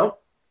huge,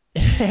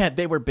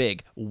 They were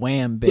big.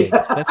 Wham big.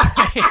 That's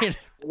right.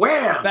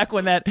 Wham. Back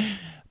when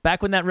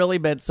that really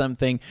meant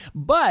something.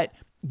 But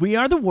We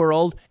Are the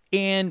World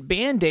and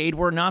Band-Aid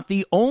were not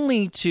the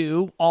only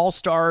two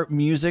all-star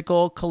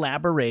musical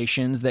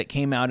collaborations that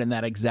came out in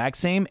that exact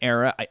same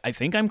era. I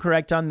think I'm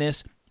correct on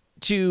this,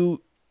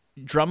 to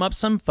drum up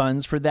some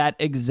funds for that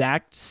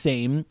exact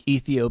same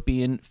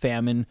Ethiopian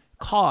famine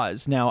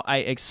cause. Now, I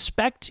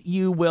expect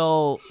you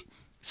will,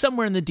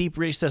 somewhere in the deep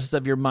recesses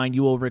of your mind,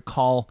 you will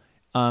recall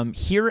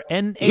Hear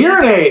and Aid. Hear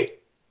and Aid.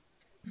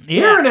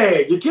 Yeah. Hearing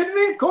Aid. You kidding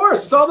me? Of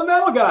course. It's all the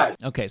metal guys.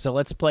 Okay, so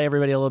let's play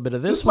everybody a little bit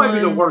of this one.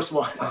 This might be the worst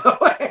one.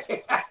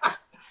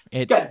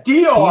 It got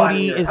Dio on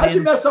here. How'd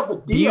you mess up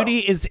with Dio? Beauty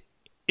is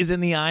in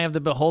the eye of the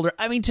beholder.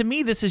 I mean, to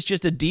me, this is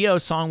just a Dio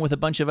song with a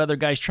bunch of other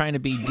guys trying to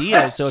be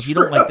Dio. So if you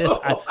don't like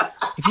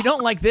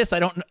this, I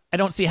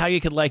don't see how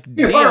you could like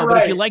Dio. Right.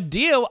 But if you like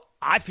Dio,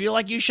 I feel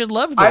like you should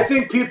love this. I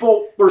think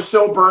people were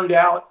so burned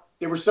out.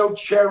 They were so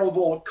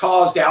charitable,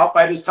 caused out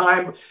by this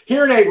time.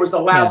 Hearing Aid was the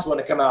last one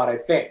to come out, I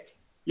think.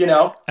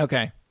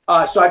 Okay.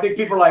 So I think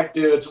people are like,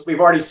 dudes,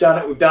 we've already done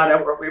it. We've done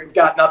it. We've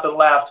got nothing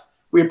left.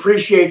 We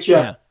appreciate you.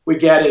 Yeah. We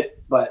get it.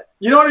 But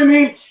you know what I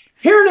mean?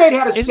 Hearing Aid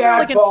had a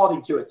sad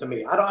quality to it to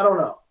me. I don't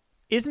know.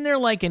 Isn't there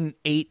like an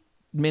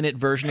 8-minute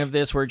version of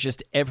this where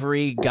just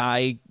every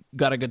guy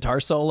got a guitar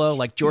solo?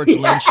 Like George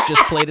Lynch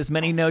just played as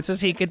many notes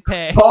as he could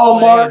play. Paul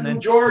Martin,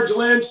 George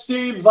Lynch,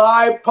 Steve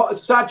Vai,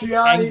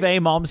 Satriani. Yngwie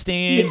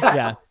Malmsteen.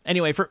 Yeah.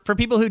 Anyway, for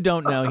people who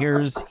don't know,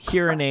 here's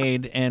Hearing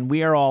Aid and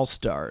We Are All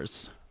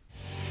Stars.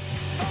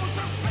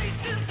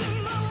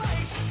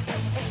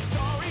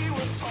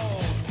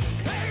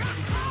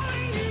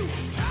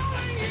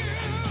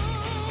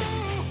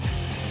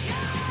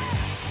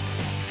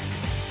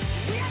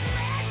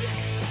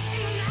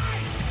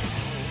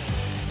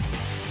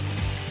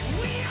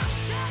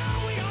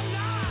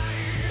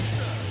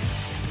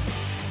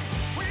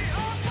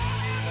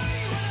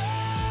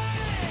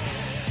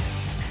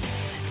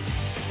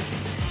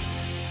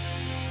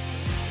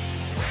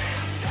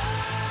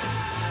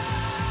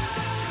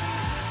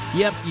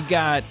 Yep, you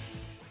got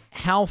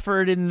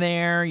Halford in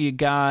there. You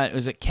got,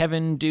 was it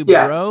Kevin Dubrow?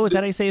 Yeah. Is that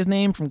how you say his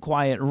name? From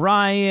Quiet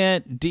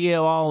Riot.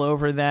 Dio all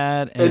over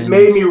that. And it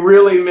made me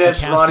really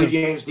miss Ronnie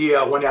James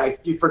Dio. When I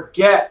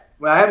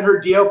haven't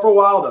heard Dio for a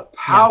while, the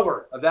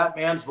power of that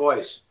man's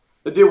voice.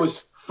 The dude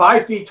was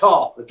 5 feet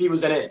tall if he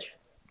was an inch.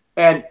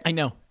 And I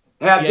know.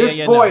 Had this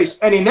voice,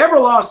 and he never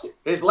lost it.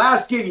 His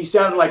last gig, he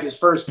sounded like his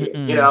first gig,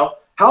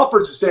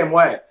 Halford's the same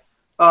way.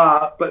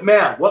 But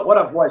man, what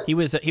a voice! He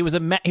was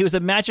a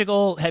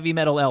magical heavy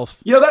metal elf.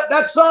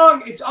 That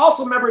song. It's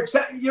also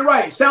you're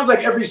right. It sounds like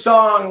every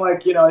song,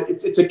 like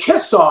it's a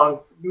Kiss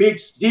song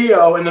meets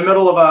Dio in the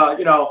middle of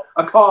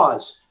a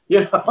cause.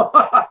 It's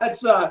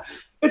better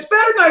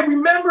than I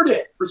remembered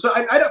it. For some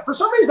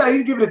reason, I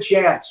didn't give it a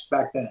chance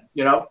back then.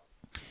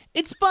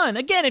 It's fun.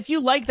 Again, if you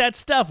like that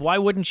stuff, why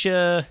wouldn't you?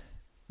 You're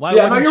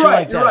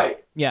right. You're right.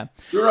 Yeah.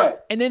 You're right.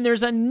 And then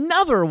there's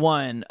another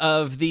one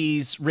of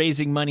these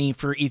raising money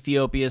for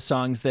Ethiopia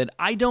songs that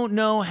I don't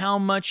know how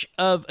much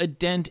of a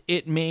dent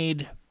it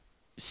made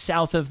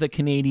south of the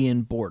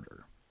Canadian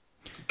border.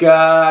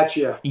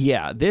 Gotcha.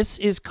 Yeah, this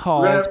is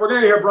called... We're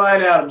going to hear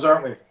Bryan Adams,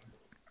 aren't we?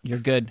 You're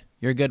good.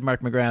 You're good,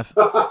 Mark McGrath.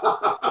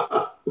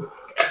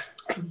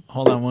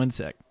 Hold on one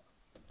sec.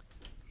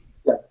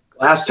 Yeah.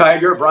 Glass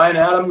Tiger, Bryan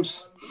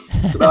Adams.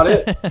 That's about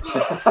it.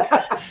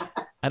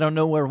 I don't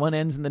know where one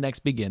ends and the next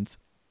begins.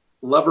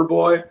 Lover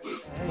Boy.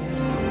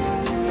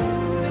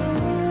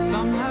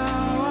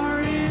 Somehow our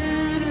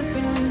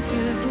innocence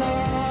is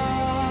lost.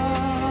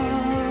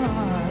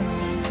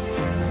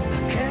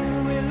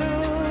 Can we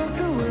look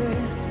away?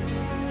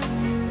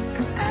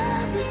 'Cause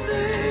every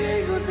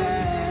single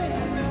day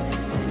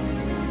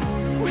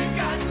we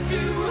got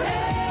to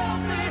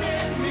help it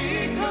and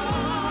become.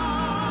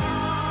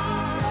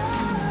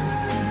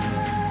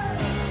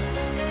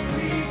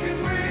 We can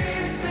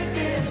bridge the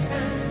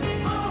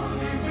distance,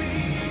 only we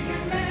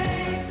can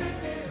make the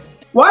difference.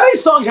 Why do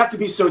these songs have to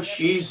be so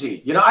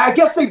cheesy? I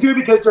guess they do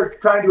because they're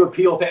trying to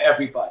appeal to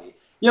everybody.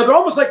 They're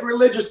almost like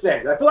religious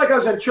things. I feel like I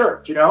was in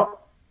church,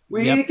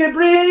 We can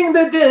bring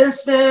the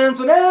distance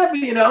and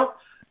every,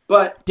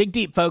 But dig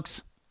deep,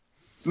 folks.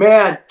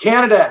 Man,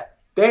 Canada,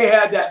 they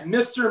had that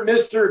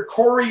Mr.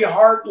 Corey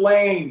Hart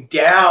Lane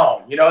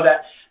down.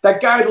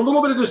 That guy had a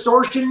little bit of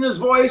distortion in his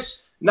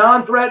voice,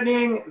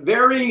 non-threatening,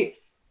 very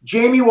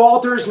Jamie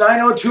Walters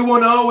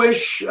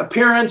 90210-ish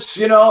appearance.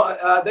 You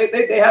know,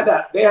 they had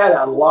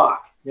that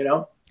lock. You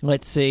know.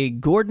 Let's see,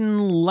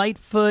 Gordon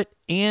Lightfoot,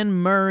 Anne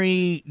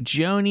Murray,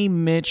 Joni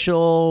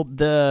Mitchell,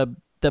 the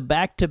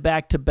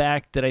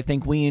back-to-back-to-back that I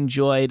think we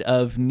enjoyed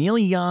of Neil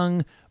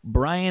Young,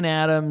 Bryan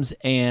Adams,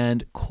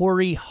 and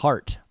Corey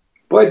Hart.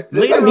 But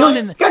Later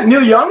on got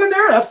Neil Young in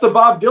there? That's the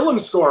Bob Dylan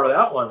score of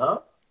that one, huh?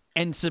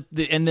 And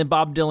the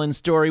Bob Dylan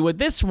story with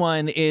this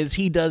one is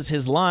he does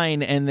his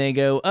line and they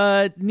go,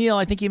 Neil,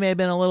 I think you may have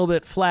been a little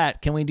bit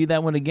flat. Can we do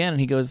that one again? And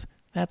he goes,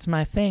 that's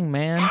my thing,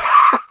 man.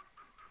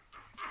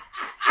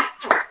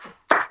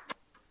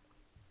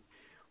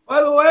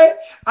 By the way,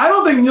 I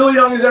don't think Neil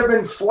Young has ever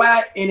been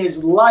flat in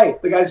his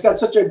life. The guy's got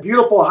such a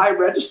beautiful high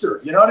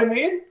register. You know what I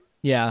mean?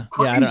 Yeah.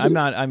 Crazy.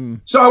 Yeah.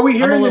 So are we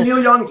hearing the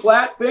Neil Young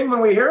flat thing when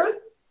we hear it?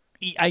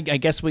 I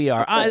guess we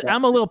are.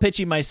 I'm a little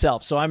pitchy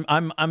myself, so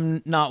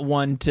I'm not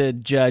one to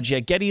judge. Yeah,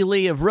 Geddy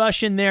Lee of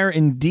Rush in there.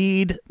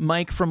 Indeed,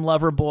 Mike from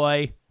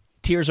Loverboy.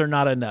 Tears are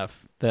not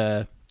enough.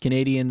 The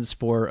Canadians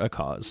for a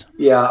cause.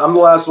 Yeah, I'm the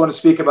last one to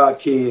speak about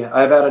Key.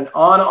 I've had an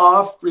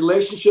on-off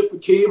relationship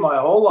with Key my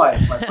whole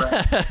life, my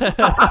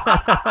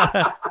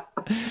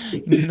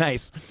friend.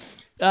 Nice.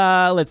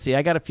 Let's see.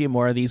 I got a few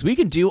more of these. We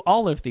can do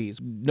all of these.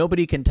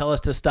 Nobody can tell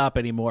us to stop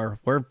anymore.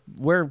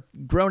 We're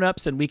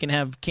grown-ups and we can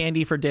have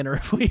candy for dinner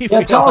if we.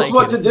 Yeah, tell us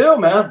what to do,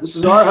 man. This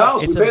is our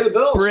house. We pay the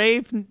bills.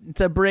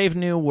 It's a brave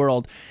new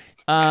world.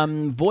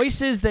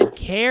 Voices That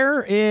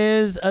Care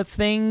is a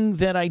thing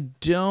that I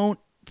don't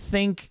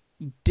think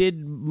had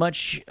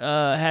much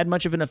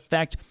of an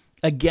effect.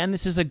 Again,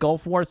 this is a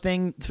Gulf War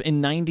thing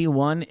in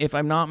 '91, if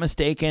I'm not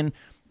mistaken.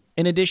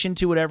 In addition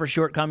to whatever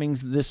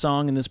shortcomings this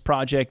song and this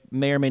project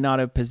may or may not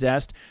have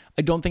possessed,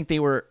 I don't think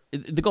the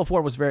Gulf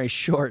War was very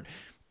short.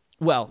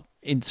 Well,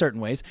 in certain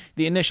ways.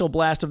 The initial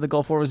blast of the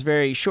Gulf War was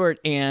very short,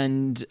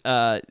 and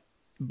by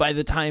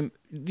the time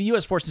the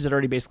U.S. forces had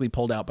already basically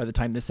pulled out by the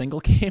time this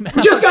single came out.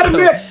 We just got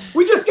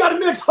to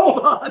mix. Hold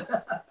on.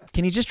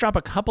 Can you just drop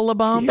a couple of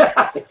bombs?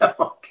 Yeah.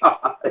 Oh,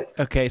 God.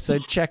 Okay, so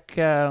check.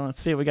 Let's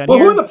see what we got Well,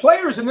 here. who are the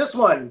players in this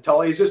one,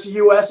 Tully? Is this a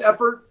U.S.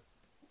 effort,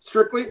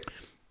 strictly?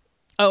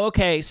 Oh,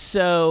 okay.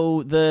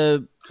 So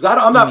Because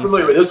I'm not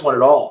familiar with this one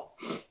at all.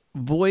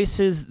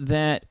 Voices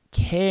That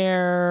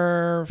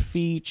Care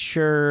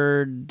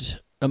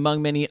featured,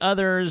 among many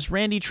others,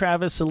 Randy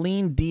Travis,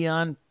 Celine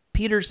Dion,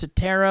 Peter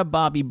Cetera,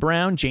 Bobby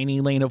Brown,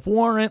 Janie Lane of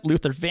Warrant,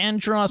 Luther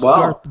Vandross,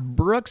 Garth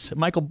Brooks,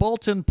 Michael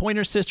Bolton,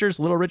 Pointer Sisters,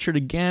 Little Richard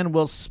again,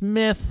 Will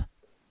Smith.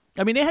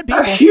 I mean, they had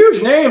people. That's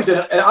huge names, and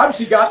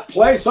obviously got to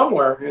play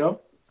somewhere, you know.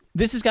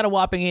 This has got a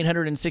whopping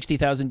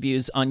 860,000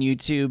 views on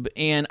YouTube,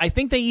 and I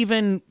think they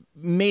even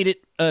made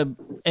it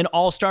an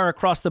all-star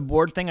across the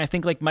board thing. I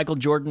think like Michael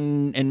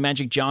Jordan and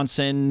Magic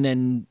Johnson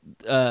and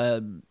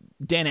Dan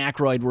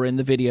Aykroyd were in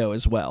the video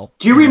as well.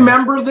 Do you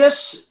remember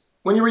this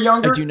when you were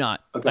younger? I do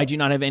not. Okay. I do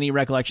not have any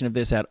recollection of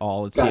this at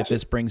all. Let's see if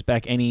this brings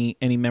back any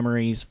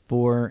memories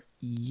for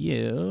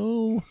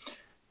you.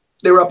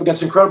 They were up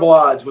against incredible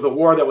odds with a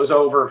war that was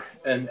over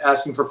and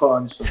asking for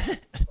funds.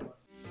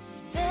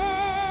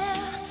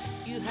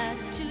 You had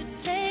to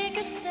take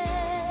a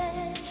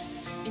stand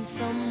in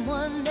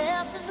someone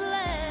else's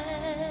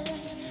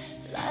land.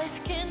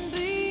 Life can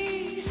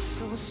be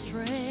so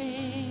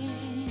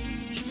strange.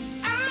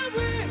 I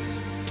wish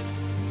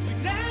we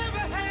never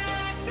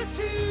had to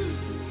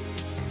choose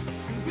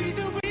to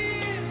either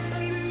win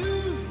or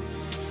lose.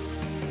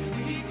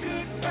 We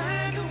could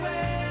find a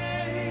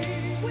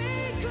way. We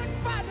could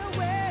find a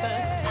way.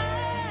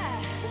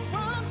 But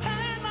wrong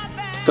time, my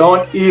bad.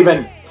 Don't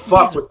even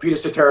fuck with Peter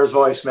Cetera's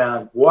voice,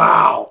 man.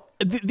 Wow.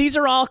 These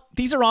are all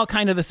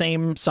kind of the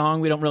same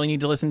song. We don't really need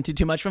to listen to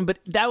too much of them, but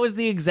that was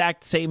the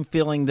exact same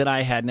feeling that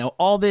I had. Now,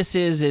 all this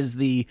is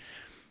the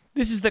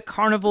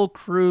Carnival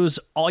Cruise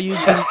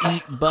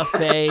all-you-can-eat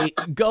buffet.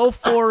 Go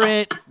for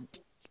it.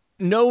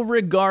 No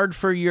regard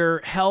for your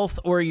health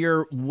or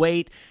your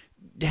weight.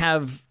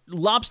 Have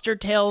lobster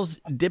tails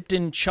dipped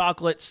in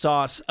chocolate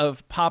sauce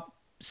of pop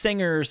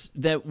singers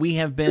that we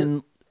have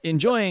been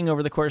enjoying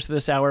over the course of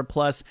this hour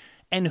plus.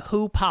 And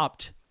who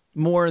popped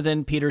more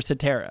than Peter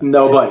Cetera?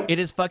 Nobody. It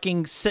is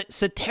fucking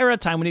Cetera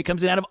time when he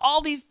comes in. Out of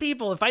all these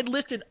people, if I'd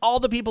listed all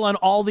the people on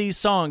all these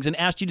songs and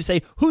asked you to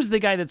say, who's the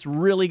guy that's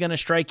really going to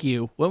strike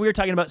you? When we were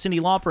talking about Cyndi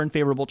Lauper in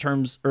favorable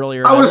terms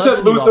earlier. I would have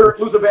said Luther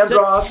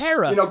Vandross,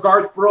 Cetera.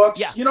 Garth Brooks.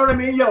 Yeah. You know what I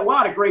mean? You had a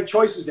lot of great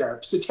choices there.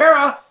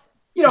 Cetera,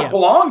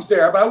 belongs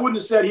there, but I wouldn't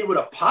have said he would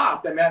have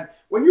popped. I mean,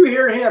 when you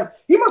hear him,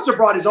 he must have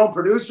brought his own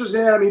producers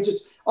in. I mean,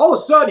 just all of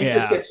a sudden, he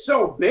just gets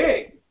so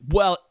big.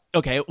 Well,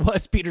 okay, it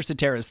was Peter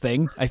Cetera's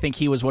thing. I think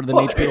he was one of the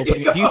major people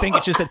putting it. Do you think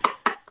it's just that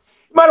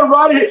might have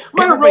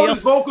wrote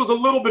his vocals a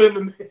little bit in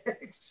the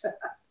mix?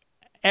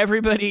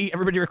 everybody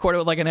recorded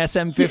with like an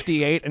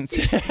SM58 and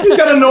he's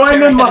got a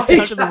Neumann mic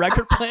down to the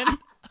record plan?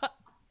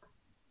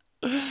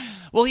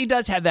 Well, he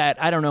does have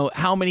that. I don't know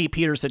how many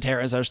Peter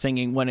Ceteras are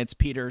singing when it's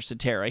Peter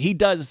Cetera. He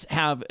does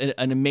have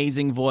an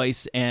amazing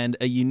voice and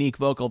a unique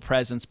vocal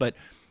presence, but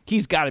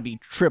he's got to be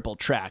triple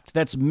tracked.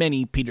 That's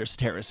many Peter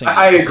Cetera singing.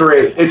 I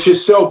agree. It's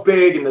just so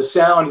big, and the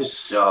sound is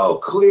so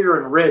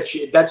clear and rich.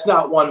 That's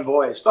not one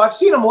voice. So I've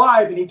seen him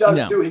live, and he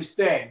does do his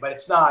thing, but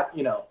it's not,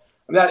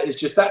 that is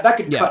just that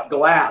could cut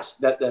glass.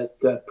 That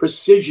the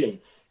precision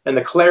and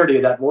the clarity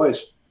of that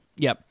voice.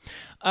 Yep.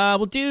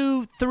 We'll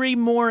do 3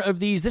 more of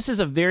these. This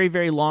is a very,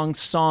 very long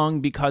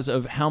song because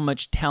of how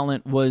much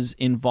talent was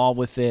involved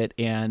with it.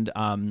 And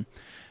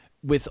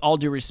with all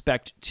due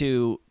respect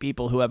to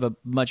people who have a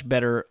much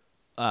better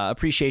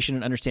appreciation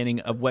and understanding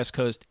of West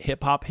Coast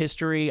hip-hop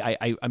history,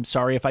 I'm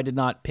sorry if I did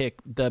not pick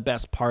the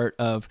best part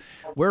of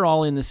We're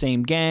All in the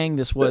Same Gang.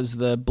 This was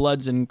the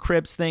Bloods and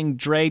Crips thing.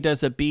 Dre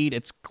does a beat.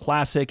 It's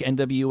classic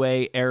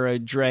NWA era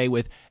Dre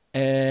with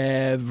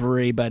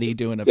everybody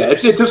doing a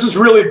verse. This is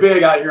really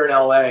big out here in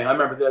LA. I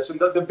remember this, and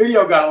the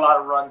video got a lot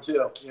of run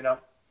too.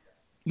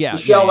 Yeah,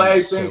 Michelle A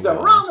sings that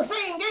 "We're all in the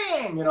same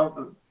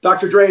game."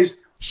 Dr. Dre's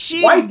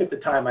wife at the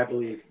time, I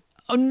believe.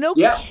 Oh, no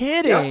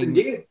kidding! Yeah,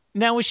 indeed.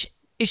 Now is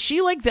she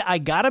like the "I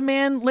Got a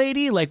Man"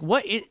 lady? Like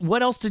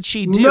what else did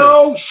she do?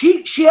 No,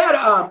 she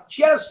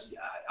has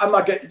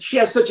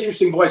such an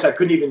interesting voice. I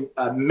couldn't even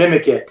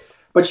mimic it.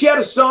 But she had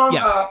a song.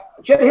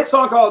 She had a hit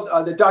song called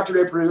that Dr.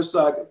 Dre produced.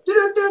 I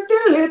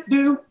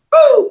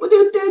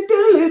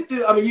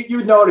mean, you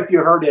would know it if you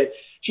heard it.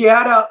 She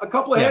had a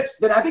couple of hits.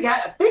 Then I think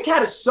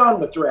had a son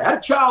with Dre. Had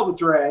a child with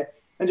Dre,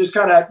 and just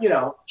kind of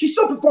she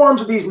still performs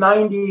with these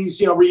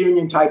 '90s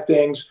reunion type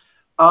things.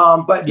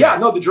 But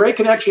the Dre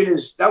connection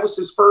that was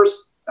his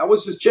first. That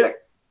was his chick.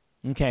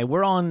 Okay,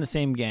 We're All in the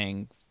Same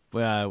Gang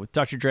with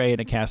Dr. Dre and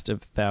a cast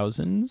of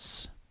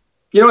thousands.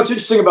 What's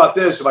interesting about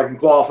this, if I can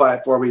qualify it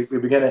before we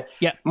begin it,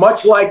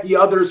 much like the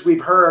others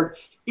we've heard,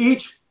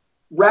 each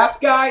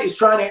rap guy is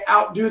trying to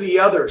outdo the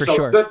other. For so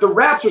sure. the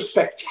raps are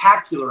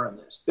spectacular in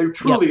this. They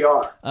truly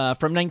are.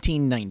 From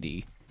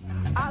 1990.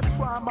 I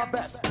try my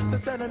best to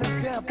set an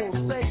example,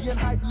 saying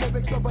hype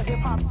lyrics over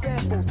hip-hop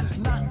samples.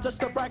 Not just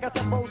to brag at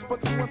the most,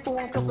 but to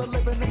inform, cause I'm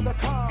living in the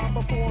calm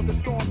before the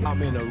storm.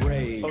 I'm in a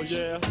rage. Oh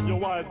yeah? Yo,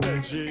 why is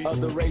that, G? Of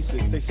the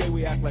racists, they say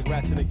we act like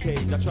rats in a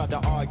cage. I tried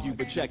to argue,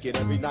 but check it.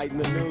 Every night in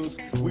the news,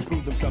 we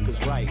prove them suckers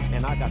right,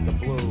 and I got the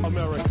blues.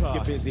 America.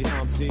 Get busy,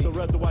 Humpty. The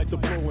red, the white, the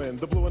blue, and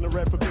the blue and the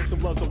red for Crimson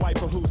Bloods, the white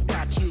for who's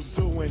got you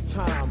doing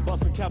time.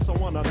 Busting caps on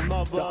one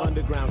another. The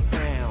underground's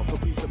down for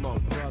peace among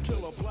brothers.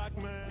 Kill a black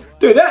man.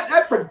 Dude,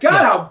 I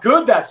forgot how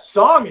good that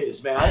song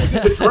is, man.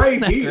 It's a Dre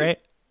beat, great?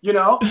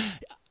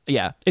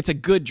 Yeah, it's a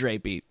good Dre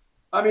beat.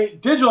 I mean,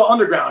 Digital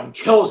Underground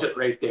kills it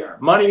right there.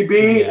 Money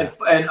B and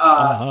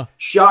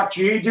Shock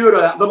G, dude, or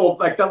that little,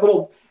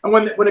 and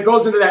when it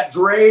goes into that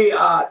Dre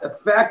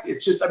effect,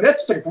 it's just,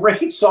 it's a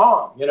great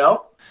song,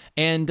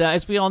 And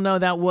as we all know,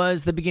 that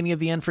was the beginning of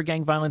the end for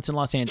gang violence in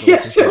Los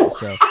Angeles as well.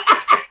 So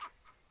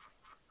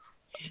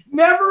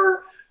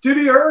never to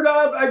be heard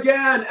of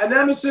again. A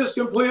nemesis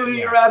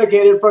completely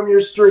eradicated from your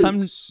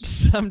streets.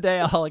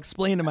 Someday I'll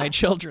explain to my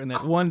children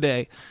that one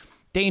day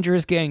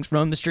dangerous gangs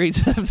roam the streets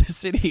of the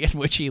city in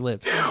which he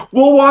lives.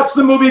 We'll watch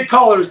the movie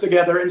Colors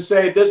together and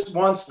say this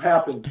once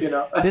happened,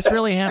 This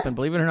really happened,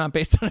 believe it or not,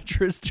 based on a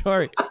true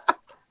story.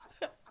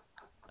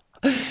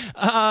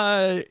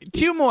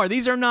 2 more.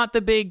 These are not the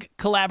big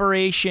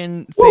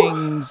collaboration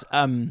things.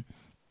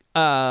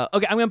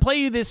 Okay, I'm gonna play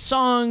you this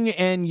song,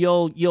 and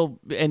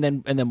and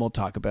then we'll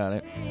talk about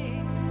it.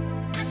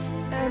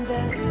 And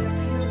then if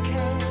you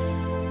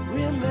can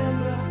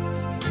remember,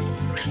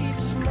 keep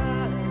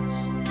smiling,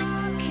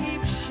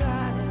 keep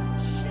shining,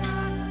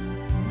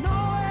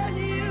 knowing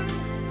you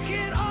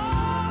can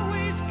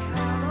always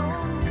count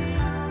on me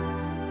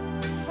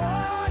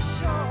for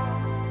sure.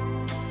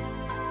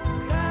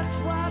 That's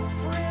what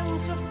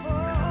friends are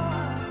for.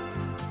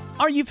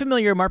 Are you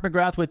familiar, Mark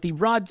McGrath, with the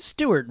Rod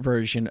Stewart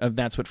version of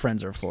That's What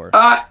Friends Are For?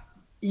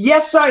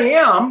 Yes, I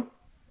am.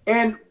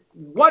 And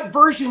what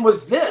version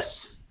was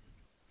this?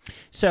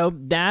 So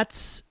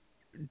that's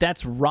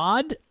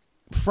Rod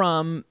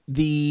from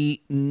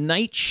the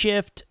Night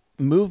Shift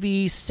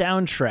movie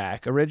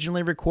soundtrack,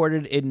 originally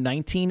recorded in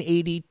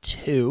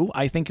 1982.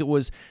 I think it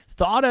was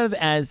thought of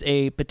as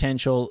a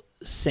potential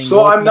single.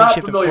 So I'm not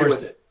familiar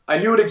with it. I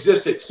knew it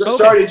existed. So,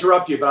 sorry to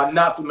interrupt you, but I'm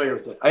not familiar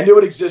with it. I knew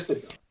it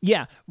existed.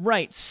 Yeah,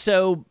 right.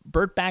 So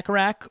Burt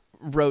Bacharach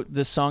wrote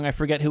the song. I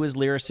forget who his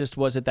lyricist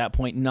was at that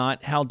point,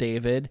 not Hal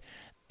David.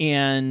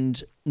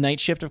 And Night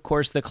Shift, of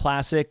course, the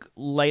classic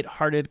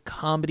lighthearted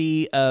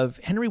comedy of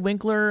Henry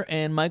Winkler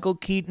and Michael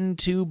Keaton,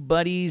 2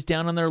 buddies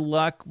down on their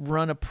luck,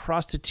 run a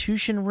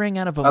prostitution ring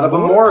out of a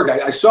morgue.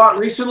 I saw it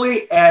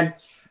recently, and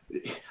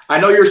I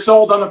know you're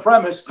sold on the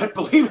premise, but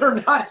believe it or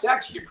not, it's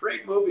actually a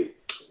great movie.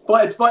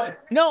 It's fun.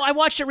 No, I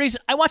watched it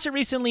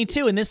recently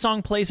too, and this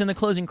song plays in the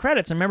closing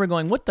credits. I remember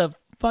going, "What the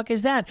fuck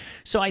is that?"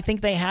 So I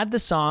think they had the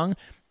song,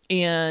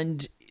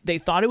 and they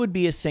thought it would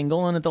be a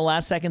single, and at the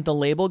last second, the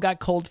label got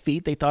cold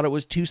feet. They thought it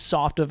was too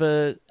soft of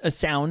a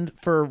sound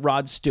for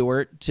Rod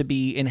Stewart to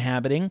be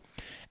inhabiting,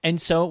 And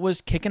so it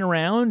was kicking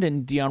around,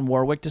 and Dionne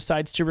Warwick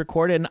decides to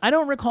record it. And I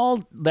don't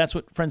recall That's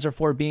What Friends Are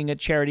For being a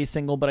charity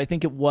single, but I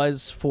think it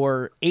was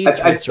for AIDS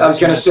research. I was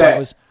going to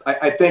say,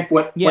 I think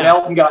when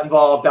Elton got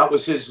involved, that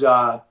was his,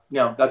 that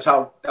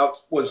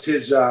was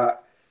his,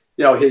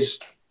 his,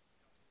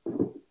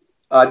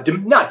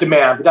 not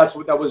demand, but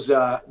that was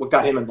what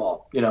got him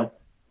involved, And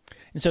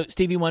so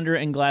Stevie Wonder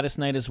and Gladys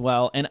Knight as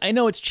well. And I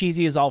know it's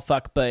cheesy as all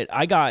fuck, but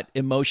I got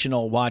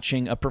emotional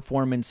watching a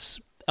performance.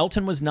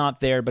 Elton was not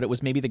there, but it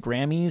was maybe the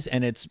Grammys,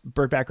 and it's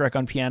Burt Bacharach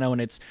on piano, and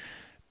it's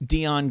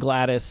Dionne,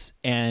 Gladys,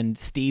 and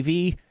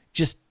Stevie.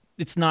 Just,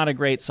 it's not a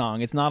great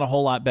song. It's not a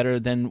whole lot better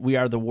than We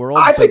Are the World.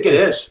 I think it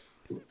is.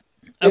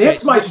 It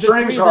hits my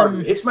strings hard.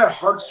 It hits my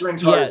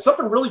heartstrings hard. There's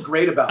something really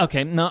great about it.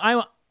 Okay, no,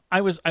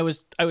 I was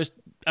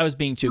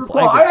being too cool.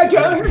 I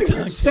get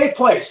it. Safe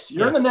place.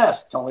 You're in the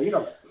nest, Tully. You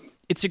know that.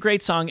 It's a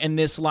great song, and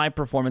this live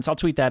performance, I'll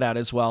tweet that out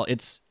as well.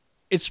 It's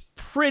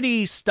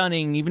pretty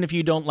stunning, even if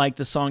you don't like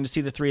the song, to see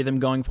the three of them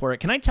going for it.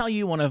 Can I tell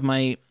you one of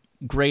my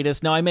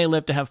greatest? Now, I may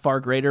live to have far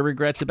greater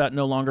regrets about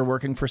no longer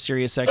working for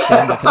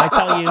SiriusXM, but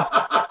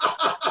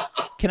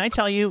can I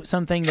tell you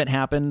something that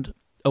happened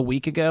a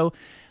week ago?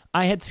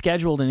 I had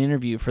scheduled an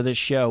interview for this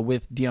show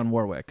with Dionne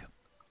Warwick.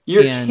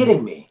 You're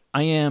kidding me.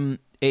 I am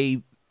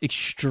a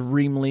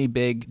extremely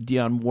big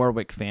Dionne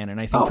Warwick fan,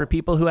 and I think for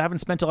people who haven't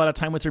spent a lot of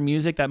time with her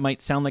music, that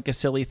might sound like a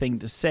silly thing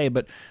to say,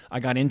 but I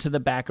got into the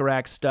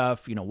Bacharach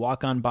stuff,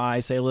 Walk On By,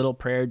 Say a Little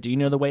Prayer, Do You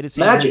Know the Way to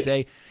San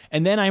Jose?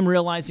 And then I'm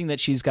realizing that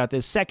she's got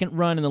this second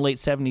run in the late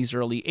 70s,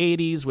 early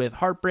 80s with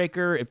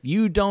Heartbreaker. If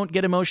you don't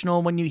get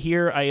emotional when you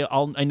hear I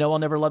Know I'll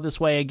Never Love This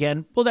Way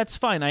Again, well, that's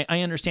fine. I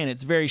understand.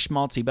 It's very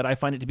schmaltzy, but I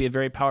find it to be a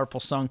very powerful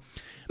song.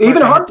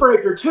 Even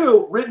Heartbreaker,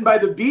 too, written by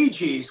the Bee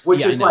Gees,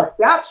 which is like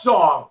that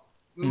song.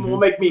 Will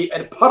make me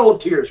a puddle of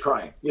tears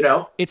crying,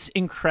 It's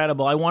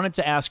incredible. I wanted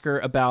to ask her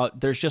about,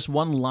 there's just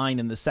one line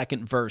in the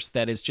second verse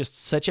that is just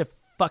such a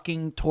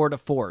fucking tour de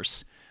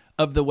force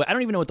of the way. I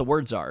don't even know what the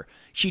words are.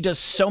 She does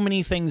so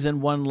many things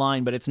in one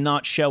line, but it's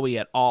not showy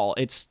at all.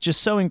 It's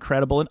just so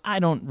incredible, and I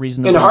don't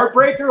reasonably... In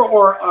Heartbreaker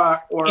or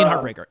in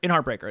Heartbreker. In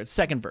Heartbreaker. It's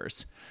second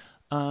verse.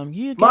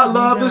 My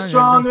love is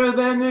stronger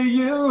than the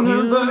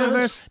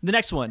universe. The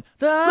next one.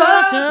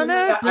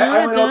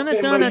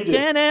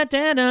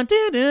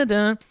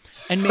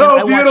 And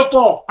so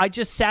beautiful. I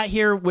just sat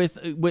here with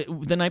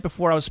the night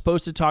before I was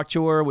supposed to talk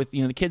to her with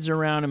the kids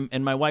around,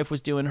 and my wife was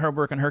doing her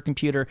work on her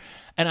computer,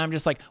 and I'm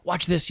just like,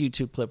 watch this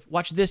YouTube clip.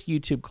 Watch this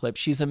YouTube clip.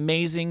 She's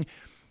amazing.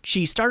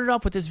 She started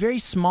off with this very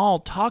small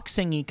talk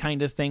singy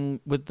kind of thing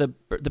with the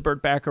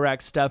Burt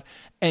Bacharach stuff,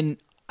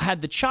 and had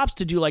the chops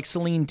to do like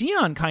Celine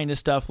Dion kind of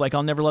stuff, like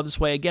I'll Never Love This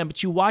Way Again.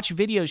 But you watch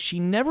videos, she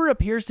never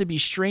appears to be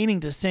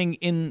straining to sing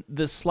in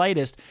the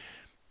slightest.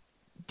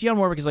 Dionne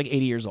Warwick is like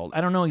 80 years old.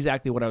 I don't know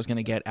exactly what I was going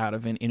to get out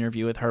of an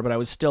interview with her, but I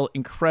was still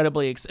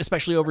incredibly,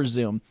 especially over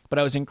Zoom, but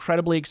I was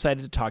incredibly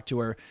excited to talk to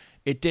her.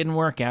 It didn't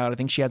work out. I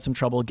think she had some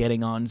trouble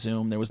getting on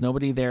Zoom. There was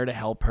nobody there to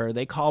help her.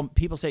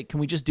 People say, can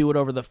we just do it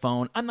over the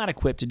phone? I'm not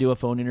equipped to do a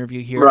phone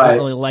interview here. Right. I don't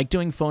really like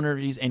doing phone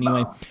interviews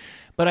anyway. No.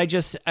 But I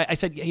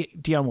said, hey,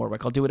 Dionne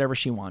Warwick, I'll do whatever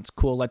she wants.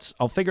 Cool.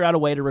 I'll figure out a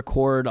way to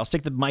record. I'll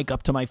stick the mic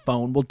up to my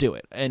phone. We'll do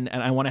it. And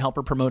I want to help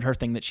her promote her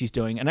thing that she's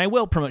doing. And I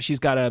will promote. She's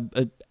got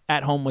a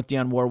at home with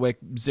Dionne Warwick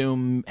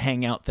Zoom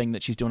hangout thing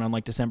that she's doing on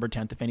like December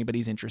 10th, if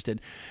anybody's interested.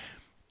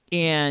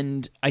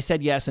 And I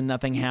said yes, and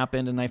nothing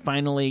happened. And I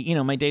finally,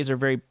 my days are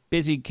very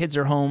busy. Kids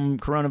are home,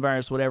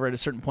 coronavirus, whatever. At a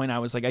certain point, I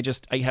was like,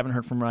 I haven't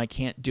heard from her. I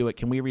can't do it.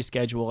 Can we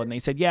reschedule? And they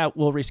said, yeah,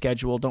 we'll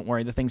reschedule. Don't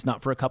worry. The thing's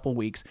not for a couple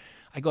weeks.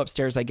 I go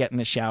upstairs, I get in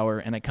the shower,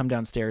 and I come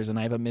downstairs, and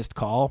I have a missed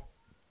call.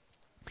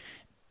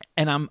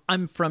 And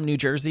I'm from New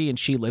Jersey, and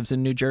she lives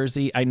in New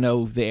Jersey. I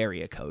know the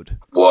area code.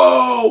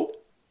 Whoa!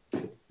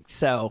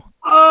 So.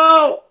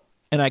 Oh!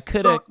 And I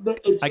could have.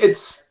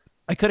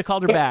 I could have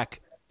called her back.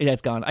 Yeah,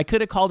 it's gone. I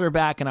could have called her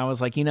back, and I was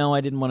like,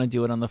 I didn't want to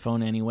do it on the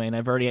phone anyway.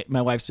 And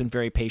my wife's been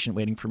very patient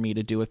waiting for me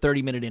to do a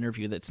 30-minute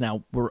interview that's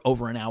now, we're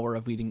over an hour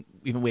of even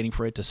waiting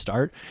for it to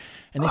start.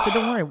 And they said,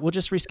 don't worry, we'll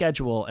just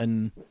reschedule.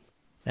 And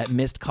that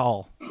missed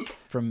call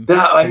from...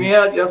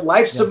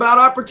 life's about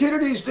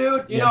opportunities,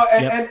 dude.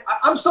 And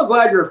I'm so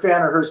glad you're a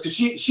fan of hers, because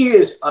she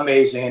is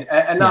amazing.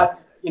 And not,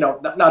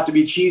 not to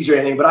be cheesy or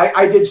anything, but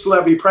I did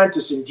Celebrity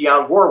Apprentice, and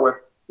Dionne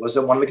Warwick was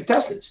one of the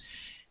contestants.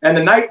 And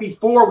the night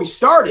before we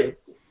started,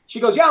 she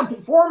goes, yeah, I'm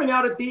performing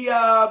out at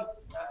the,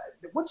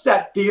 what's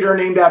that theater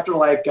named after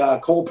like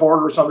Cole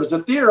Porter or something? There's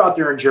a theater out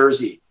there in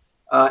Jersey.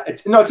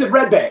 It's at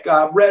Red Bank,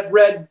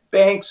 Red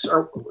Banks,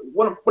 or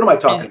what am I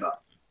talking about?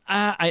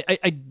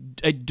 I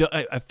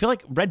feel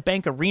like Red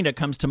Bank Arena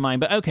comes to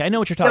mind, but okay, I know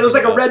what you're talking about.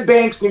 There's like a Red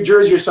Banks, New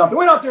Jersey or something.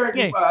 Went out there,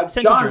 and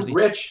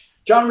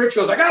John Rich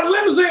goes, I got a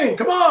limousine,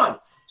 come on.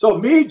 So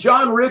me,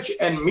 John Rich,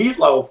 and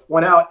Meatloaf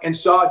went out and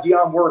saw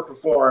Dionne Warwick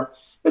perform.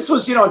 This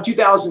was, in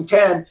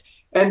 2010.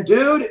 And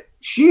dude,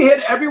 she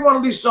hit every one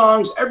of these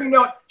songs, every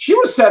note. She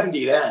was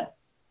 70 then.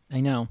 I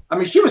know. I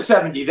mean, she was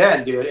 70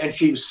 then, dude, and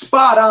she was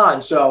spot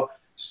on. So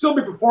still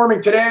be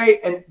performing today.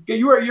 And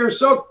you're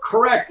so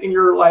correct in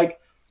your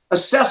like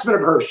assessment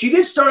of her. She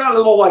did start out a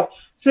little like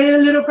say a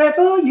little prayer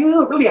for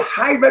you. Really a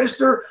high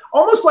register,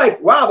 almost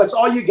like, wow, that's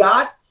all you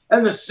got. And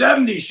in the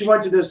 70s, she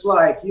went to this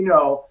like,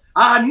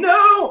 I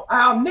know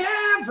I'll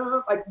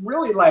never, like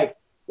really like,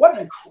 what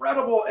an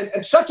incredible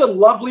and such a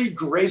lovely,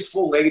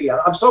 graceful lady.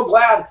 I'm so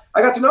glad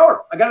I got to know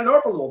her. I got to know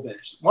her for a little bit.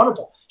 She's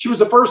wonderful. She was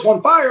the first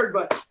one fired,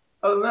 but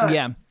other than that.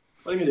 Yeah.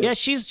 Yeah,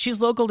 she's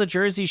local to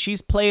Jersey.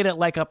 She's played at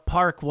like a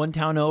park one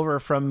town over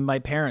from my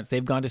parents.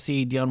 They've gone to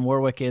see Dionne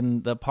Warwick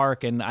in the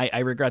park, and I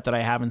regret that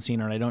I haven't seen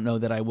her, and I don't know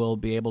that I will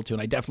be able to,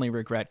 and I definitely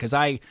regret, because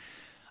I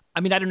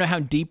don't know how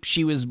deep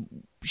she was.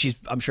 She's,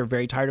 I'm sure,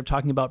 very tired of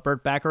talking about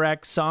Burt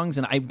Bacharach songs,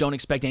 and I don't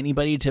expect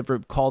anybody to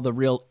recall the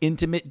real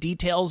intimate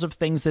details of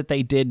things that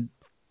they did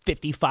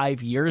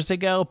 55 years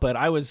ago, but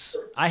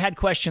I had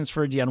questions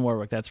for Dionne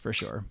Warwick, that's for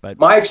sure. But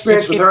my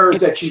experience with her is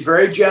that she's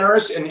very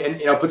generous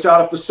and puts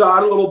out a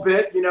facade a little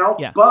bit,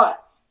 Yeah.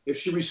 But if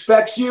she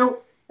respects you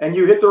and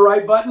you hit the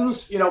right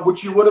buttons,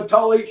 which you would have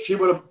totally, she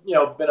would have,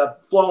 been a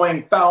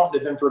flowing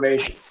fountain of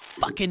information.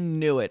 Fucking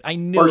knew it. I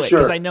knew it,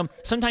 because I know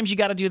sometimes you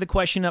got to do the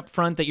question up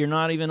front that you're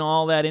not even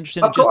all that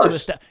interested in,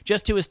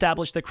 just to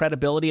establish the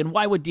credibility. And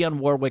why would Dionne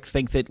Warwick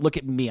think that? Look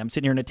at me, I'm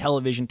sitting here in a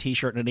television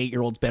T-shirt in an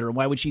 8-year-old's bedroom.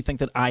 Why would she think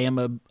that I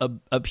am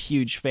a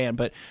huge fan?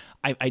 But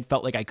I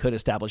felt like I could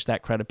establish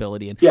that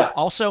credibility. And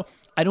also,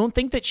 I don't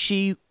think that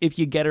she, if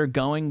you get her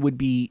going, would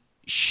be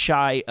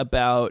shy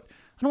about.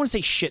 I don't want to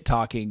say shit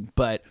talking,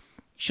 but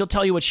she'll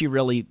tell you what she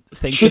really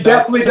thinks. She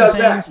definitely does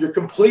things. that. You're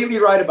completely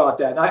right about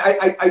that.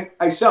 And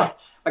I sound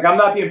like I'm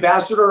not the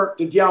ambassador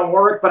to Dionne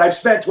Warwick, but I've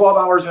spent 12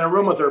 hours in a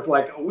room with her for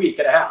like a week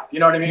and a half. You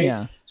know what I mean?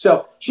 Yeah.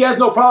 So she has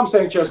no problem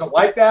saying she doesn't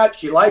like that.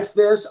 She likes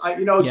this.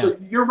 So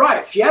you're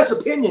right. She has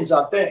opinions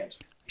on things.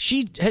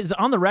 She is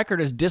on the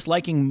record as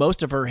disliking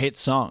most of her hit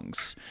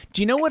songs.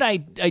 Do you know what I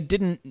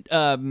didn't?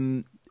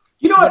 Real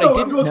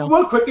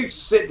quickly,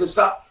 to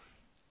stop.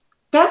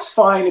 That's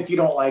fine if you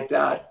don't like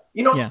that.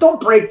 Don't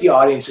break the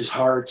audience's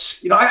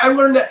hearts. I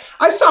learned that.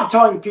 I stopped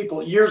telling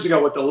people years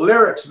ago what the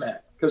lyrics meant,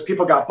 because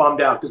people got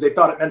bummed out because they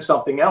thought it meant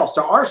something else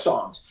to our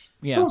songs.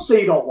 Yeah. Don't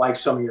say you don't like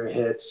some of your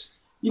hits.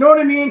 You know what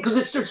I mean? Because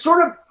it's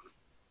sort of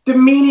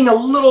demeaning a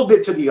little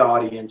bit to the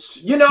audience.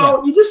 You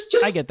just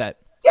I get that.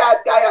 Yeah,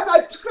 I've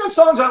got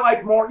songs I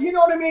like more. You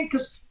know what I mean?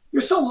 Because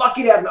you're so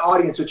lucky to have an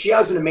audience, and she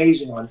has an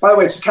amazing one. By the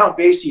way, it's the Count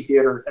Basie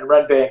Theater in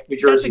Red Bank, New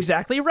Jersey. That's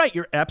exactly right.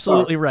 You're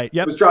absolutely right.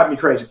 Yep. It was driving me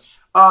crazy.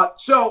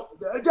 So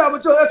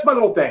that's my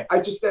little thing.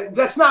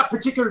 That's not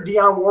particular to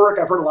Dionne Warwick.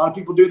 I've heard a lot of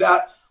people do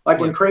that. Like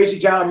when Crazy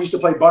Town used to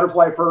play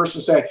Butterfly First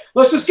and say,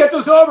 let's just get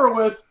this over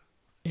with.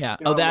 Yeah.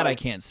 I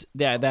can't.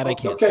 I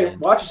can't. Okay. Stand.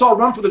 Watch us all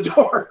run for the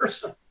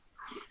doors.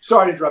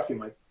 Sorry to interrupt you,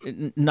 Mike.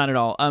 Not at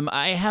all.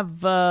 I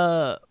have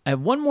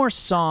one more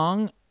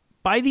song.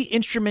 By the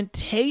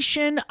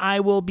instrumentation, I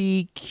will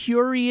be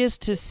curious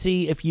to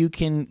see if you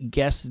can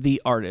guess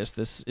the artist.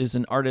 This is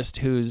an artist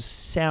whose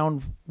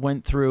sound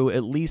went through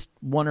at least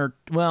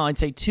I'd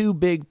say two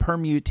big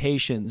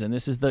permutations, and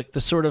this is the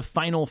sort of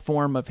final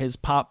form of his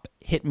pop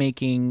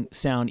hit-making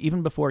sound,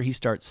 even before he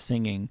starts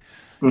singing,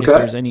 if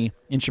there's any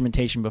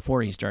instrumentation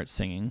before he starts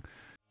singing.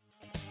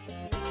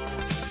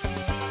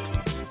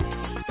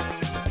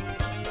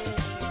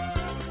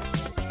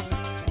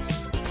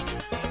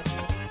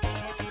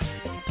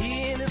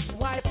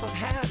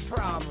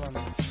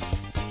 Problems,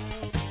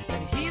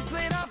 and he's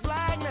played up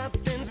like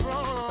nothing's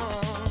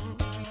wrong,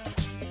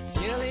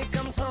 till he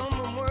comes home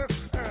from work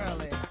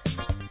early,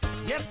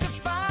 just to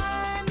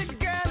find the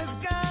girl is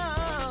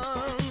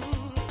gone.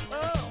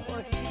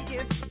 Oh, he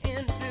gets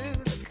into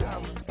the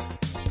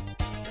covers.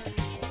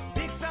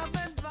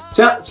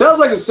 Sounds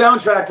like a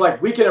soundtrack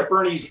like Weekend at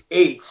Bernie's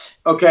 8,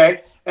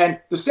 okay? And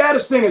the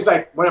saddest thing is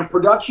like when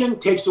production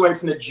takes away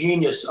from the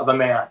genius of a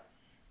man.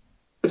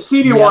 It's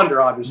Stevie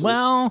Wonder, obviously.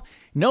 Well,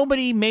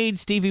 nobody made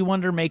Stevie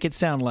Wonder make it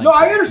sound like that.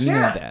 I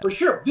understand that. For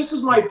sure. This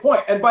is my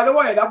point. And by the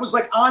way, that was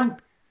like on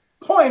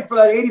point for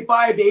that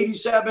 85 to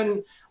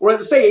 87, or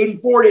let's say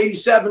 84 to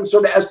 87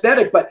 sort of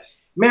aesthetic. But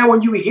man,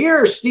 when you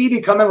hear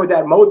Stevie come in with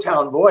that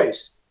Motown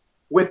voice,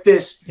 with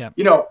this,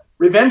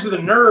 Revenge of the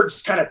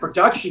Nerds kind of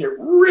production, it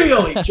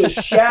really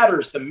just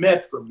shatters the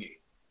myth for me.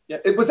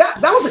 That was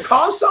a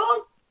Cause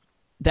song?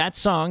 That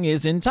song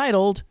is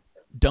entitled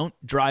Don't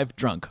Drive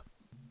Drunk.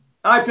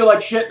 I feel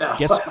like shit now.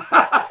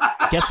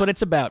 Guess what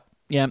it's about?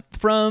 Yeah,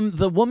 from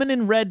the Woman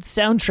in Red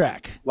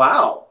soundtrack.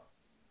 Wow.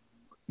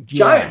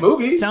 Giant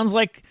movie. Sounds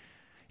like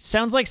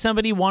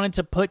somebody wanted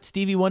to put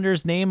Stevie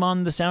Wonder's name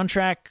on the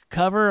soundtrack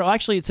cover. Well,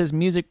 actually, it says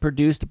music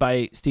produced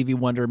by Stevie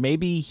Wonder.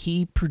 Maybe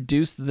he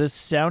produced this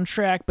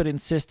soundtrack but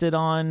insisted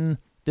on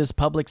this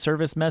public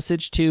service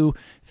message to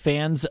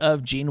fans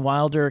of Gene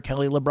Wilder,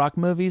 Kelly LeBrock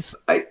movies.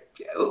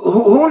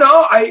 Who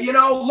knows?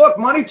 Look,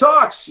 money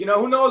talks.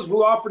 Who knows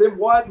who offered him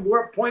what and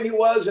what point he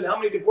was and how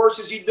many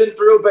divorces he'd been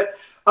through. But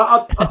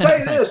I'll tell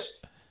you this: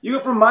 you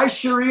go from My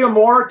Sharia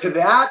Moore to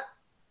that.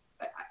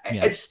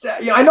 Yeah. It's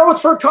I know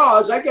it's for a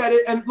cause. I get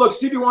it. And look,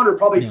 Stevie Wonder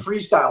probably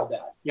freestyled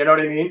that. You know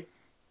what I mean?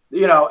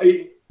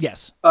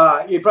 Yes.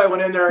 He probably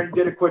went in there and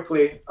did it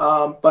quickly.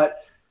 But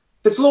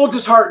it's a little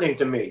disheartening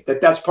to me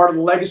that that's part of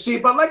the legacy.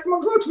 But like,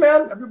 look,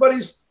 man,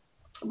 everybody's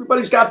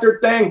got their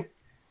thing.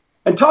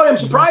 And Tully, I'm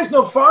surprised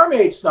no Farm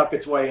Aid snuck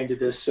its way into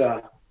this.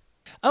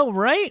 Oh,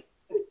 right.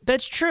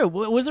 That's true.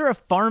 Was there a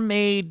Farm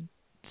Aid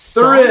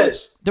song? There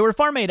is. There were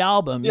Farm Aid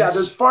albums. Yeah,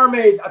 there's Farm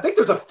Aid. I think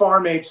there's a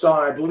Farm Aid song.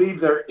 I believe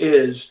there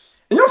is.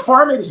 And you know,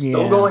 Farm Aid is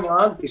still going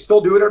on. They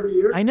still do it every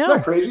year. I know. Isn't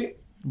that crazy?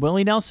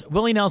 Willie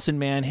Nelson,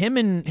 man. Him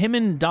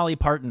and Dolly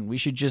Parton. We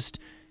should just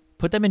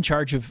put them in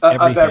charge of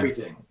everything. Of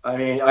everything. I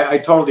mean, I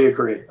totally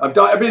agree.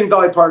 Everything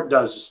Dolly Parton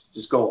does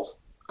is gold.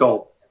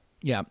 Gold.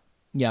 Yeah.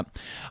 Yeah.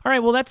 All right.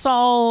 Well, that's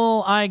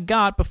all I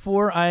got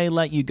before I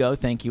let you go.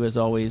 Thank you, as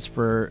always,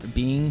 for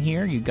being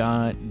here. You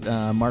got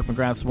Mark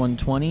McGrath's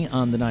 120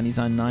 on the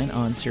 90s on 9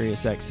 on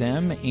Sirius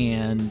XM,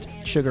 and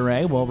Sugar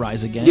Ray will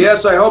rise again.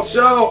 Yes, I hope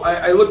so.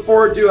 I look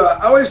forward to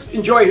I always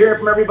enjoy hearing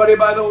from everybody,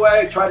 by the way.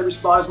 I try to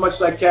respond as much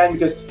as I can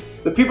because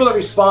the people that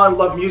respond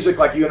love music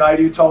like you and I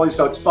do, Tully,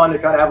 so it's fun to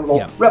kind of have a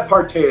little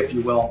repartee, if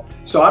you will.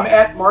 So I'm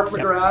at Mark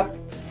McGrath,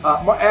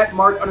 at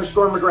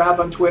Mark_McGrath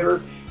on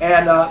Twitter.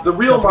 And the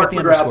real Mark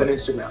McGrath on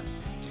Instagram.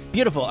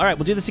 Beautiful. All right,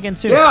 we'll do this again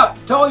soon. Yeah,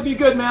 totally be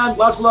good, man.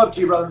 Lots of love to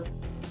you, brother.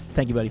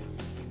 Thank you, buddy.